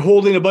 They're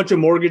holding a bunch of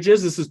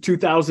mortgages. This is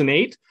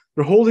 2008.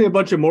 They're holding a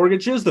bunch of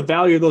mortgages. The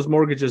value of those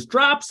mortgages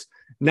drops.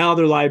 Now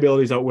their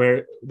liabilities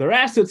outweigh their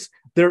assets.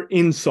 They're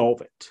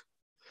insolvent.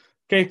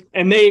 Okay,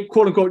 and they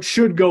quote unquote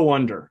should go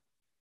under.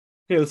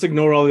 Okay, let's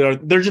ignore all the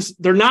other.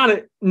 They're not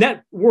a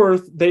net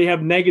worth. They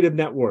have negative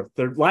net worth.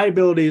 Their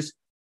liabilities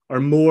are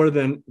more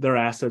than their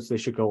assets. They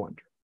should go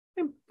under.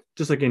 Okay?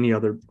 Just like any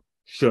other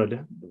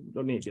should.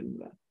 Don't need to get into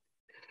that.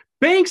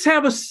 Banks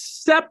have a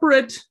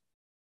separate,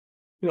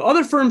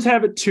 other firms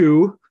have it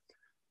too,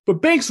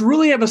 but banks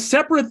really have a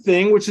separate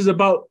thing, which is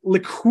about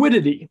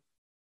liquidity.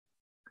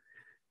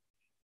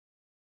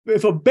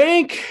 If a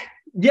bank,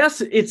 yes,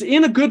 it's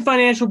in a good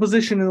financial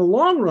position in the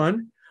long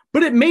run,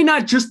 but it may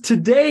not just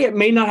today, it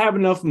may not have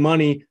enough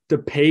money to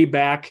pay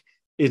back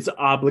its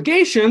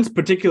obligations.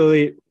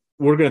 Particularly,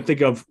 we're going to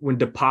think of when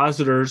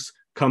depositors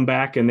come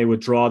back and they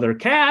withdraw their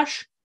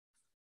cash.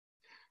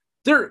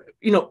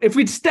 If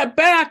we'd step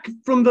back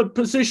from the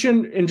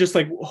position and just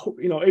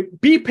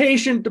be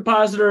patient,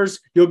 depositors,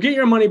 you'll get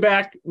your money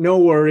back, no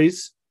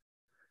worries.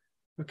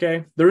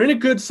 Okay, they're in a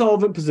good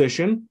solvent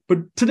position, but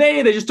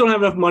today they just don't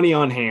have enough money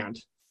on hand.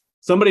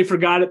 Somebody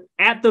forgot it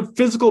at the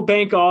physical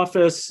bank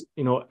office,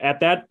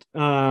 at that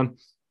at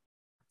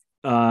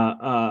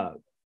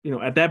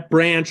that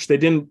branch, they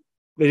didn't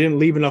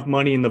leave enough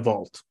money in the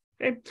vault.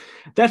 Okay,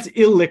 that's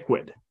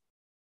illiquid.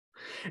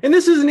 And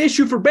this is an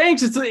issue for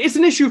banks. It's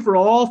an issue for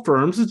all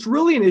firms. It's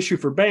really an issue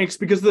for banks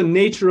because of the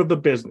nature of the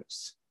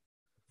business.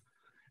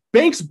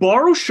 Banks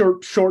borrow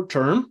short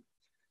term.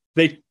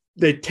 They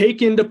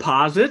take in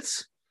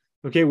deposits,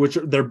 okay, which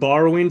they're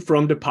borrowing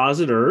from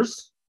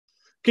depositors.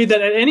 okay,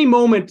 that at any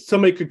moment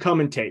somebody could come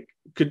and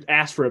could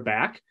ask for it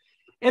back,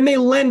 and they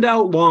lend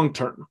out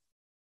long-term.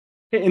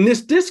 Okay, and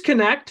this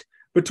disconnect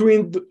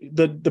between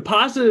the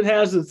deposit it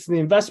has, it's the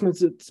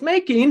investments it's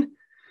making,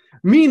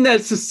 mean that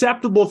it's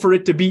susceptible for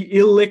it to be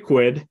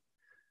illiquid,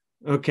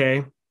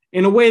 okay,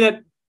 in a way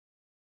that,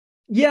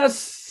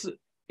 yes,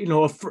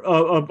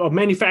 a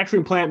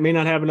manufacturing plant may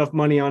not have enough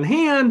money on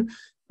hand,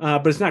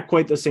 but it's not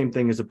quite the same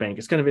thing as a bank.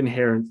 It's kind of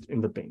inherent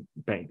in the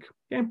bank,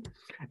 okay?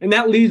 And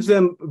that leaves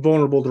them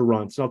vulnerable to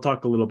runs. And I'll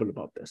talk a little bit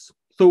about this.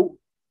 So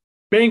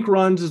bank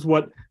runs is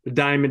what the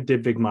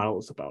Diamond-Dybvig model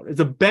is about. It's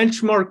a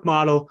benchmark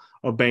model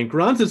of bank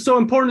runs. It's so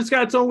important it's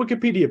got its own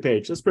Wikipedia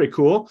page. That's pretty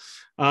cool.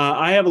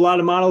 I have a lot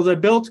of models I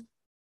built.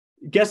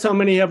 Guess how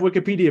many have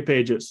Wikipedia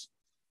pages?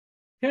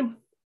 Okay.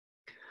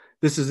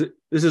 This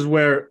is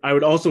where I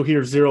would also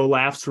hear zero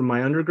laughs from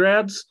my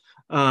undergrads,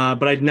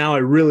 but now I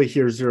really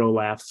hear zero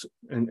laughs,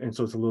 and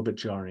so it's a little bit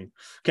jarring.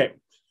 Okay,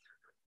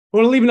 I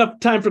want to leave enough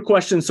time for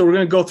questions, so we're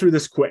going to go through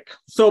this quick.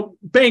 So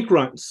bank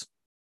runs,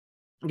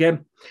 okay?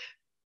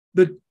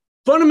 The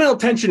fundamental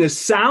tension is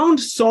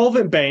sound,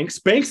 solvent banks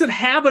that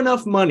have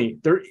enough money,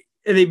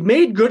 they've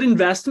made good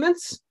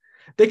investments,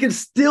 they can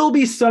still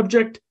be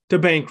subject to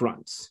bank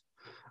runs,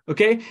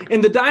 okay?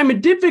 And the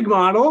Diamond-Dybvig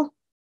model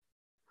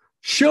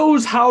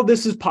shows how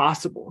this is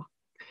possible.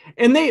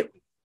 And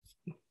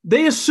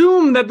they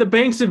assume that the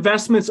bank's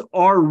investments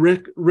are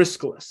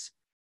riskless.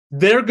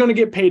 They're going to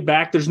get paid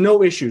back. There's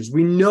no issues.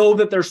 We know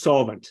that they're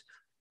solvent.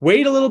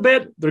 Wait a little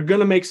bit, they're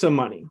going to make some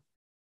money.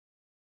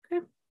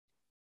 Okay.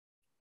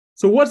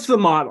 So what's the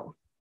model?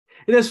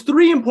 It has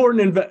three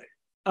important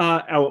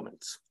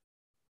elements.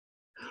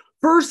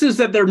 First is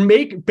that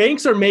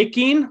banks are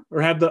making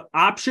or have the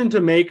option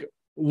to make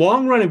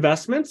long-run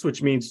investments,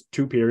 which means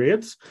 2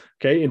 periods,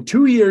 okay, in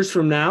 2 years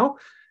from now,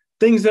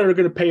 things that are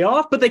going to pay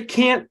off, but they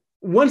can't,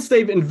 once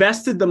they've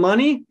invested the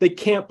money, they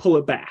can't pull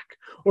it back.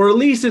 Or at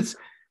least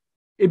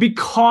it'd be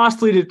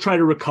costly to try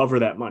to recover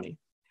that money.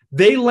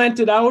 They lent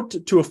it out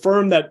to a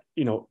firm that,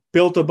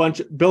 built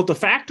a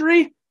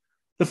factory.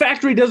 The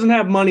factory doesn't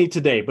have money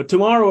today, but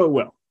tomorrow it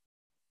will.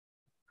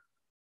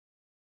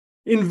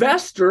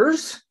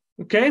 Investors,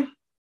 okay,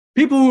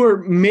 people who are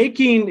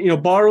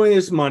making, borrowing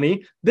this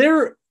money,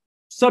 they're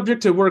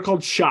subject to what are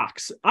called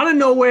shocks. Out of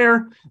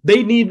nowhere,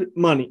 they need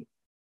money.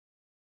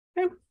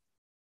 Okay.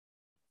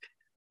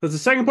 That's the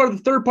second part. The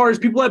third part is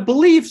people have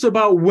beliefs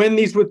about when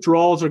these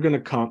withdrawals are going to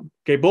come.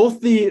 Okay, both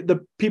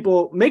the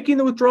people making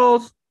the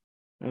withdrawals,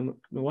 I don't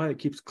know why it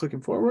keeps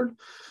clicking forward.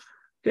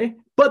 Okay,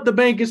 but the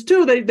bank is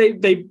too.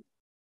 They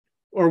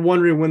are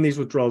wondering when these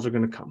withdrawals are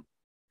going to come.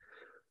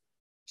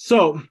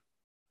 So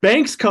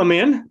banks come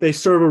in. They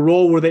serve a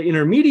role where they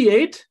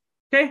intermediate.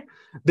 Okay,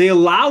 they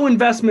allow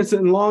investments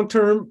in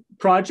long-term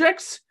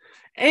projects,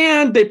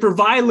 and they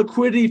provide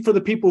liquidity for the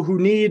people who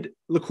need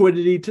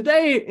liquidity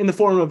today in the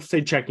form of,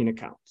 say, checking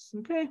accounts,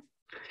 okay?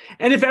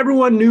 And if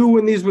everyone knew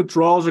when these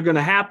withdrawals are going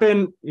to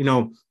happen,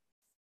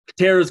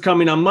 Tara's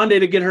coming on Monday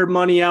to get her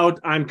money out,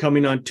 I'm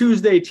coming on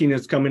Tuesday,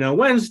 Tina's coming on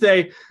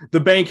Wednesday, the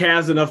bank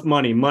has enough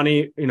money,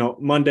 Monday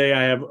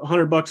I have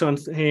 $100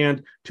 on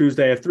hand,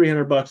 Tuesday I have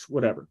 $300,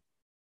 whatever.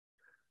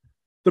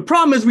 The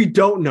problem is we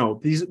don't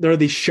know. There are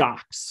these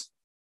shocks,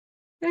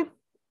 okay?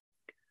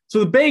 So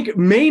the bank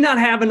may not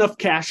have enough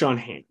cash on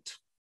hand.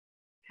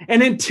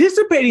 And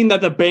anticipating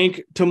that the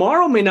bank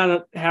tomorrow may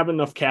not have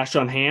enough cash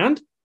on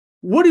hand,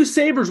 what do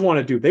savers want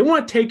to do? They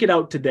want to take it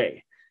out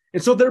today.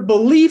 And so their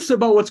beliefs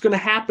about what's going to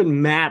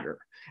happen matter.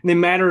 And they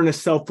matter in a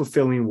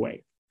self-fulfilling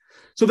way.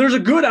 So there's a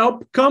good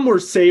outcome where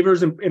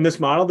savers in this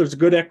model, there's a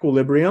good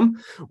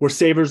equilibrium where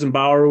savers and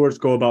borrowers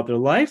go about their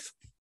life.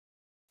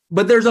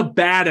 But there's a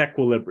bad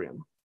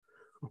equilibrium.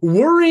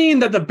 Worrying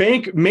that the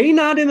bank may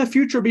not in the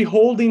future be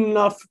holding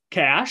enough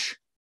cash,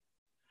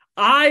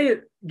 I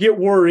get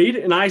worried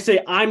and I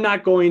say, I'm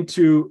not going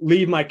to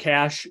leave my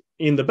cash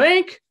in the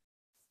bank.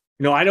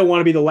 I don't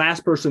want to be the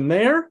last person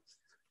there.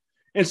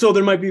 And so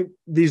there might be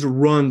these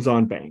runs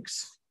on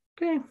banks.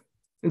 Okay.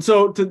 And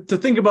so to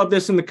think about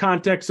this in the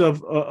context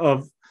of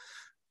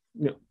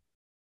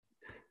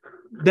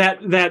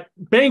that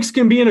banks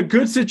can be in a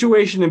good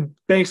situation and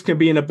banks can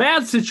be in a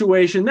bad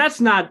situation, that's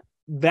not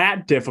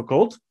that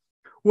difficult.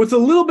 What's a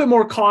little bit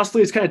more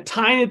costly is kind of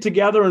tying it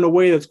together in a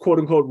way that's quote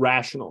unquote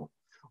rational.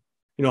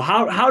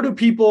 How do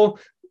people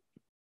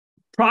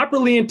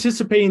properly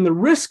anticipating the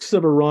risks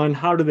of a run,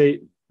 how do they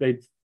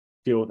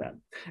deal with that?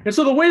 And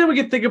so the way that we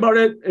can think about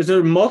it is there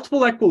are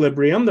multiple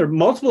equilibrium, there are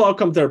multiple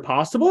outcomes that are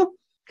possible.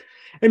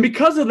 And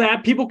because of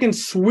that, people can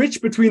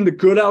switch between the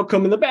good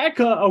outcome and the bad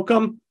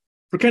outcome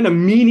for kind of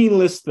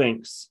meaningless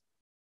things.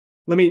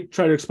 Let me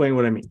try to explain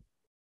what I mean.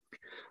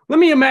 Let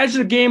me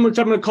imagine a game which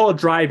I'm going to call a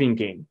driving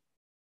game.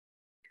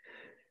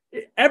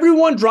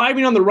 Everyone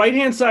driving on the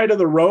right-hand side of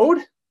the road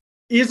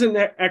is in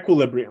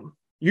equilibrium.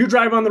 You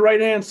drive on the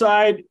right-hand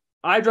side,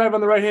 I drive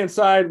on the right-hand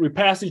side, we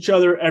pass each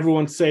other,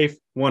 everyone's safe,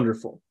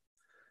 wonderful.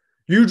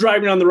 You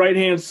driving on the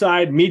right-hand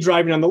side, me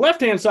driving on the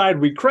left-hand side,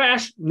 we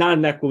crash, not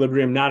an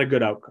equilibrium, not a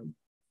good outcome.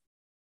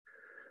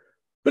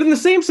 But in the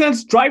same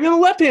sense, driving on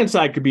the left-hand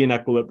side could be an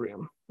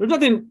equilibrium. There's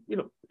nothing,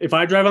 if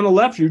I drive on the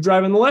left, you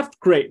drive on the left,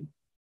 great.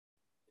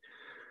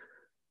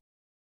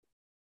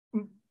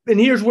 And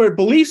here's where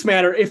beliefs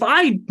matter. If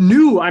I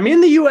knew, I'm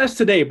in the US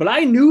today, but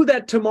I knew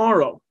that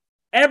tomorrow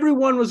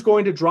everyone was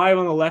going to drive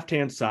on the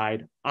left-hand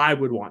side, I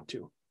would want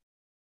to.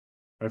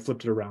 I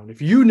flipped it around.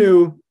 If you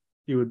knew,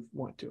 you would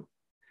want to.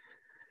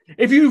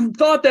 If you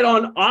thought that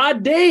on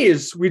odd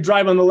days we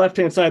drive on the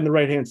left-hand side and the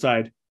right-hand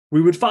side,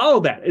 we would follow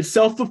that. It's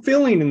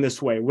self-fulfilling in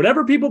this way.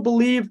 Whatever people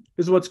believe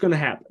is what's going to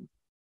happen.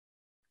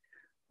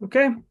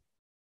 Okay?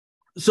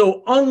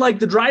 So unlike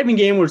the driving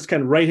game where it's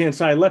kind of right-hand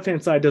side,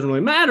 left-hand side doesn't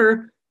really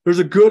matter, there's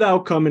a good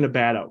outcome and a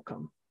bad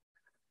outcome.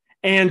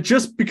 And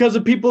just because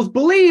of people's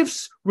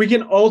beliefs, we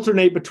can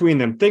alternate between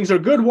them. Things are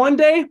good one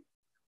day.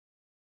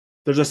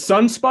 There's a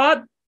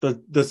sunspot.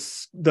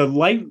 The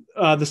light,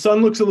 the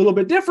sun looks a little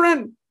bit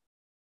different.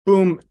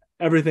 Boom,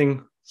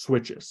 everything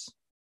switches.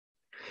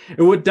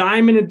 And what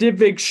Diamond and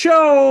Dybvig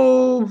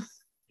show,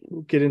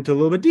 we'll get into a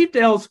little bit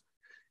details,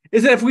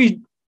 is that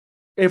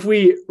if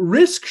we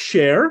risk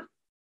share,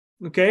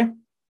 okay,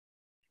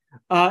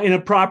 in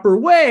a proper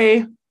way,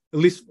 at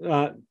least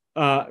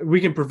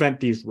we can prevent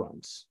these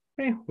runs.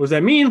 Okay, what does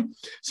that mean?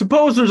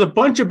 Suppose there's a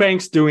bunch of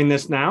banks doing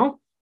this now,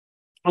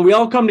 and we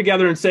all come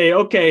together and say,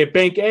 okay, if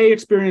Bank A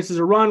experiences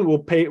a run,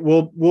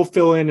 we'll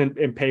fill in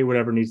and pay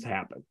whatever needs to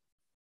happen.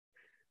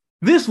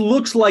 This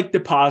looks like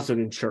deposit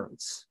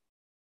insurance.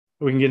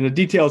 We can get into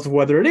details of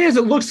whether it is.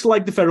 It looks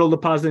like the Federal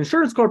Deposit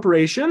Insurance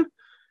Corporation.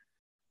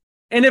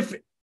 And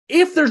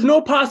if there's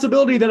no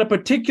possibility that a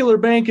particular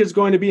bank is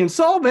going to be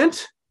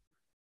insolvent,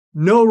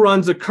 no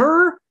runs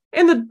occur,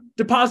 and the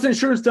deposit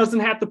insurance doesn't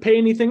have to pay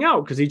anything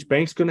out because each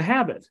bank's going to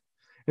have it.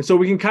 And so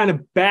we can kind of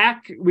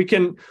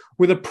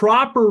with a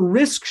proper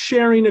risk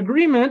sharing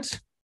agreement,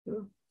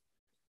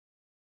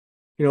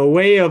 a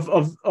way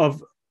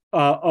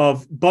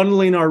of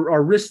bundling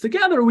our risks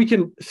together, we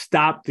can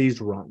stop these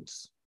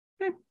runs.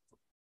 Okay.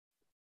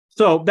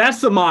 So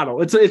that's the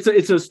model. It's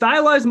a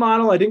stylized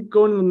model. I didn't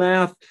go into the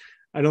math.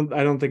 I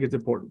don't think it's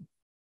important.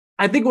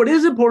 I think what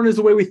is important is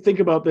the way we think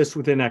about this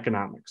within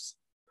economics.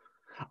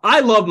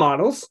 I love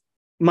models.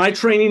 My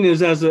training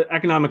is as an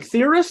economic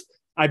theorist.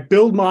 I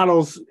build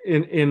models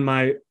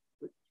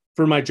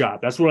for my job.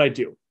 That's what I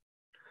do.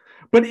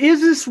 But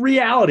is this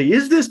reality?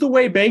 Is this the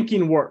way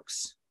banking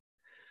works?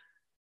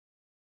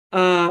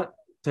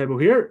 Typo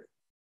here.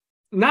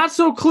 Not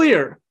so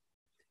clear.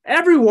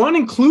 Everyone,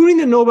 including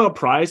the Nobel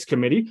Prize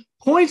Committee,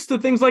 points to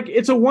things like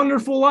It's a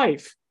Wonderful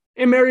Life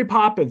and Mary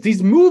Poppins,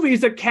 these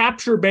movies that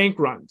capture bank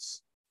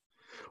runs,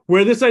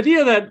 where this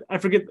idea that,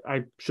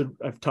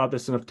 I've taught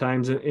this enough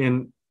times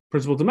in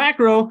Principles of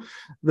Macro,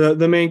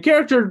 the main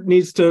character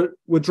needs to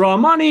withdraw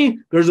money,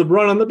 there's a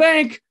run on the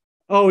bank,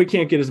 oh, he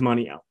can't get his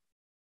money out.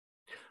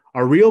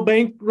 Are real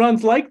bank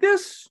runs like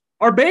this?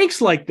 Are banks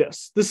like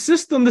this? The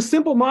system, the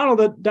simple model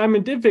that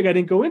Diamond Dybvig I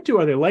didn't go into,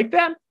 are they like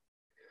that?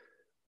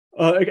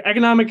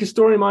 Economic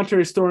historian,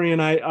 monetary historian,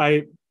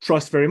 I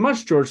trust very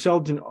much. George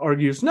Selgin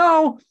argues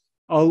no.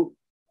 I'll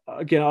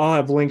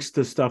have links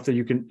to stuff that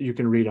you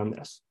can read on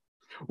this.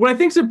 What I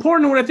think is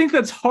important, and what I think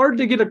that's hard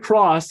to get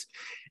across,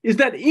 is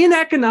that in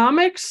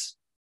economics,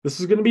 this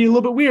is going to be a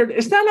little bit weird,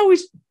 it's not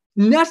always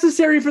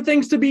necessary for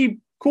things to be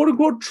quote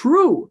unquote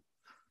true.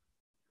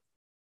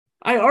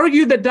 I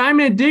argued that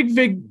Diamond and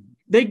Dybvig,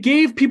 they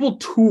gave people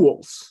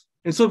tools.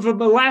 And so for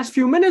the last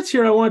few minutes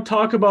here, I want to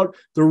talk about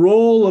the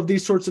role of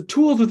these sorts of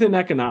tools within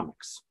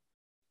economics.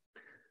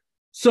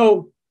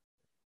 So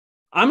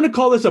I'm going to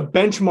call this a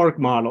benchmark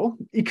model.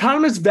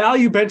 Economists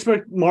value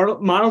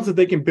benchmark models that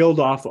they can build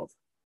off of.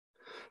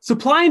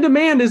 Supply and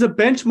demand is a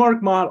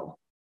benchmark model.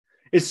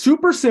 It's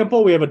super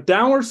simple. We have a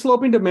downward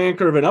sloping demand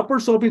curve, an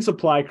upward sloping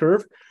supply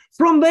curve.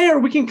 From there,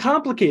 we can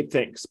complicate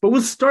things, but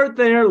we'll start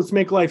there. Let's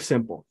make life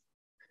simple.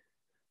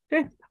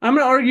 Okay. I'm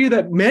going to argue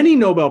that many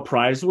Nobel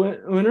Prize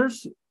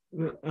winners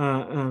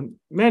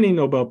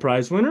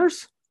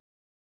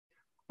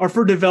are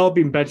for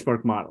developing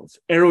benchmark models.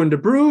 Arrow and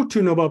DeBrew,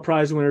 2 Nobel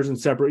Prize winners in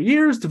separate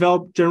years,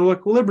 developed general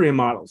equilibrium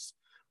models.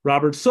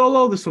 Robert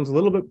Solow, this one's a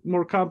little bit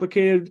more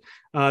complicated,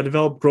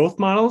 developed growth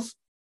models.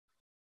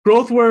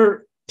 Growth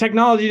where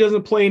technology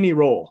doesn't play any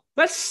role.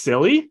 That's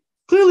silly.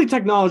 Clearly,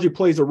 technology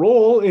plays a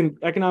role in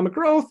economic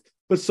growth,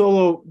 but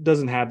Solow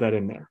doesn't have that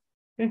in there.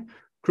 Okay?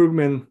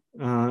 Krugman,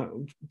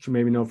 which you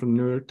maybe know from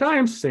the New York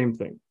Times, same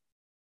thing.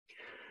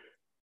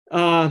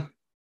 I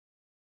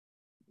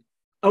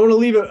want to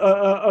leave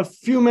a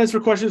few minutes for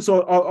questions,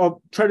 so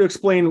I'll try to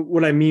explain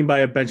what I mean by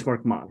a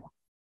benchmark model.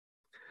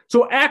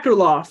 So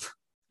Akerlof,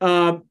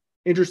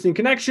 interesting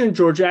connection.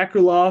 George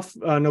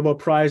Akerlof, Nobel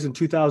Prize in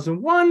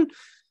 2001.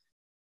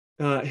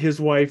 His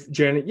wife,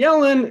 Janet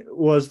Yellen,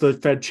 was the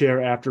Fed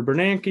chair after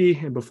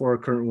Bernanke and before our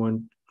current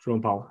one,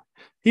 Jerome Powell.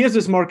 He has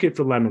this market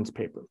for lemons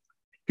paper.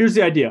 Here's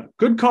the idea.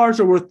 Good cars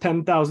are worth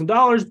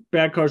 $10,000.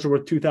 Bad cars are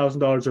worth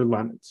 $2,000 or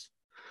lemons.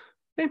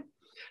 Okay.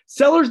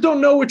 Sellers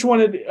don't know which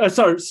one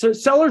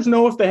sellers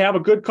know if they have a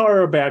good car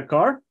or a bad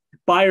car.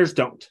 Buyers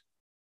don't.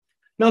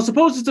 Now,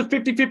 suppose it's a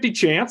 50-50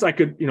 chance. I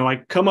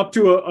come up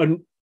to a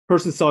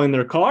person selling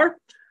their car.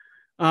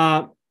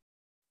 I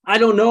I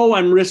don't know,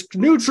 I'm risk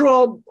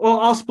neutral. Well,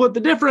 I'll split the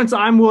difference.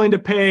 I'm willing to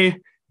pay,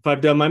 if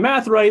I've done my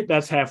math right,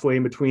 that's halfway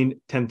in between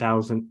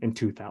 10,000 and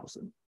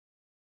 2,000.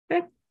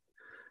 Okay.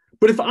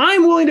 But if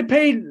I'm willing to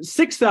pay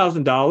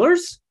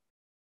 $6,000,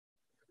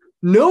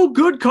 no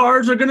good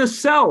cars are going to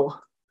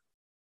sell.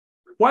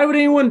 Why would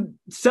anyone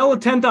sell a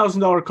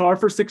 $10,000 car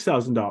for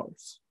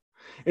 $6,000?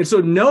 And so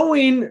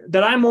knowing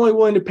that I'm only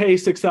willing to pay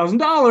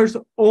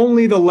 $6,000,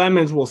 only the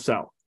lemons will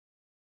sell.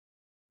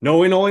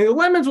 Knowing only the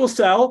lemons will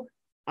sell,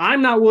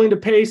 I'm not willing to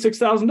pay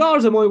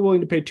 $6,000. I'm only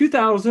willing to pay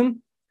 $2,000.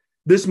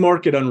 This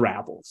market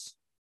unravels.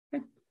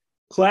 Okay.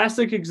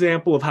 Classic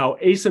example of how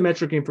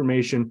asymmetric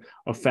information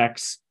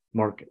affects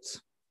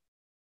markets.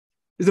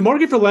 Is the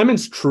market for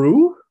lemons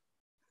true?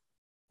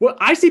 Well,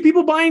 I see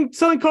people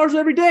selling cars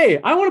every day.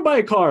 I want to buy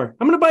a car.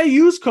 I'm going to buy a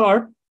used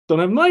car. Don't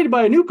have money to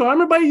buy a new car. I'm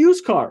going to buy a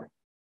used car.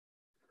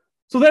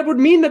 So that would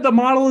mean that the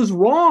model is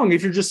wrong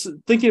if you're just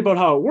thinking about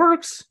how it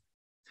works.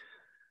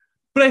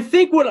 But I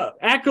think what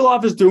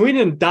Akerlof is doing,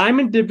 and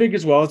Diamond Dybvig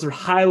as well, is they're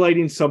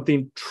highlighting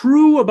something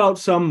true about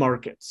some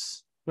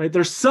markets. Right?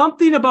 There's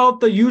something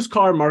about the used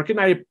car market,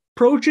 and I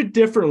approach it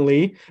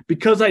differently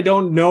because I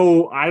don't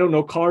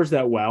know cars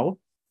that well.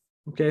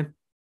 Okay.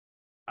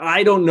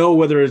 I don't know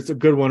whether it's a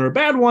good one or a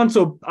bad one.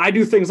 So I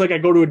do things like I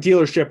go to a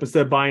dealership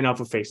instead of buying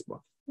off of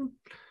Facebook.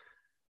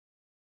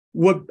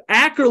 What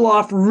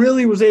Akerlof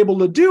really was able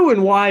to do,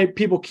 and why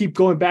people keep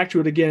going back to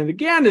it again and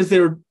again, is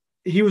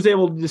he was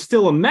able to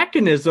distill a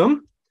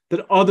mechanism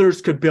that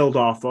others could build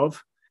off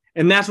of.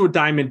 And that's what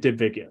Diamond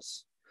Dybvig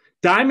is.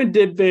 Diamond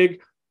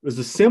Dybvig was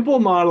a simple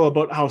model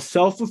about how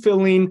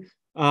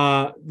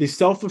these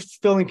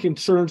self-fulfilling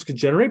concerns could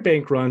generate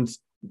bank runs.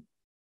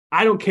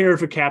 I don't care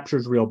if it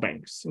captures real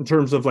banks in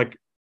terms of like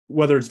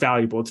whether it's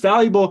valuable. It's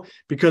valuable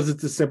because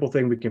it's a simple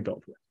thing we can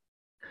build with.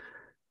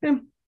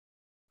 And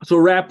so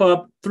wrap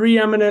up, 3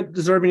 eminent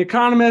deserving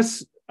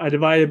economists. I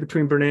divided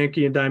between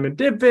Bernanke and Diamond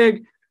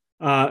Dybvig.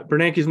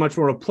 Bernanke is much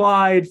more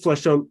applied,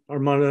 fleshed out our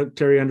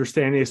monetary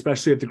understanding,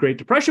 especially of the Great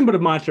Depression, but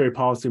of monetary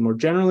policy more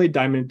generally.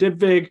 Diamond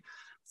Dybvig,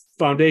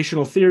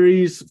 foundational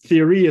theory,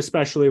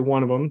 especially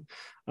one of them,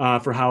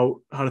 for how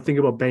to think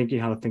about banking,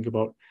 how to think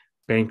about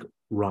bank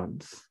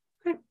runs.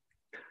 Okay.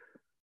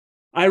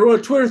 I wrote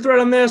a Twitter thread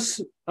on this.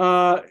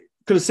 Could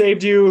have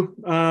saved you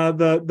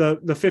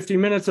the 50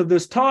 minutes of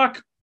this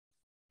talk.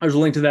 There's a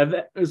link to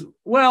that as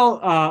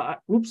well. I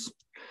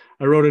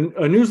wrote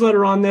a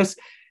newsletter on this.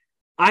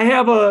 I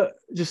have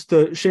just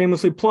to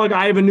shamelessly plug,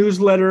 I have a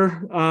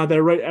newsletter that I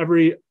write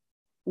every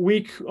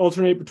week,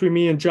 alternate between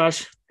me and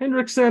Josh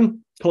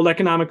Hendrickson, called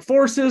Economic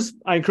Forces.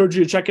 I encourage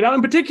you to check it out.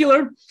 In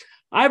particular,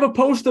 I have a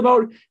post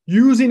about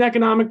using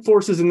economic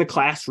forces in the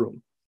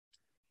classroom.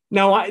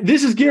 Now,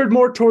 this is geared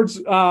more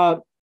towards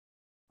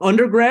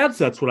undergrads.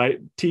 That's what I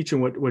teach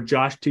and what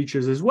Josh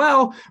teaches as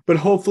well. But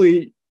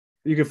hopefully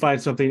you can find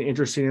something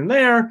interesting in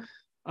there.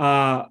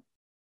 I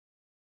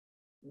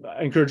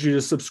encourage you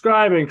to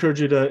subscribe. I encourage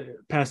you to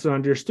pass it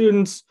on to your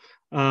students.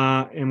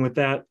 And with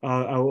that,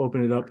 I'll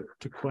open it up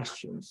to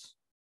questions.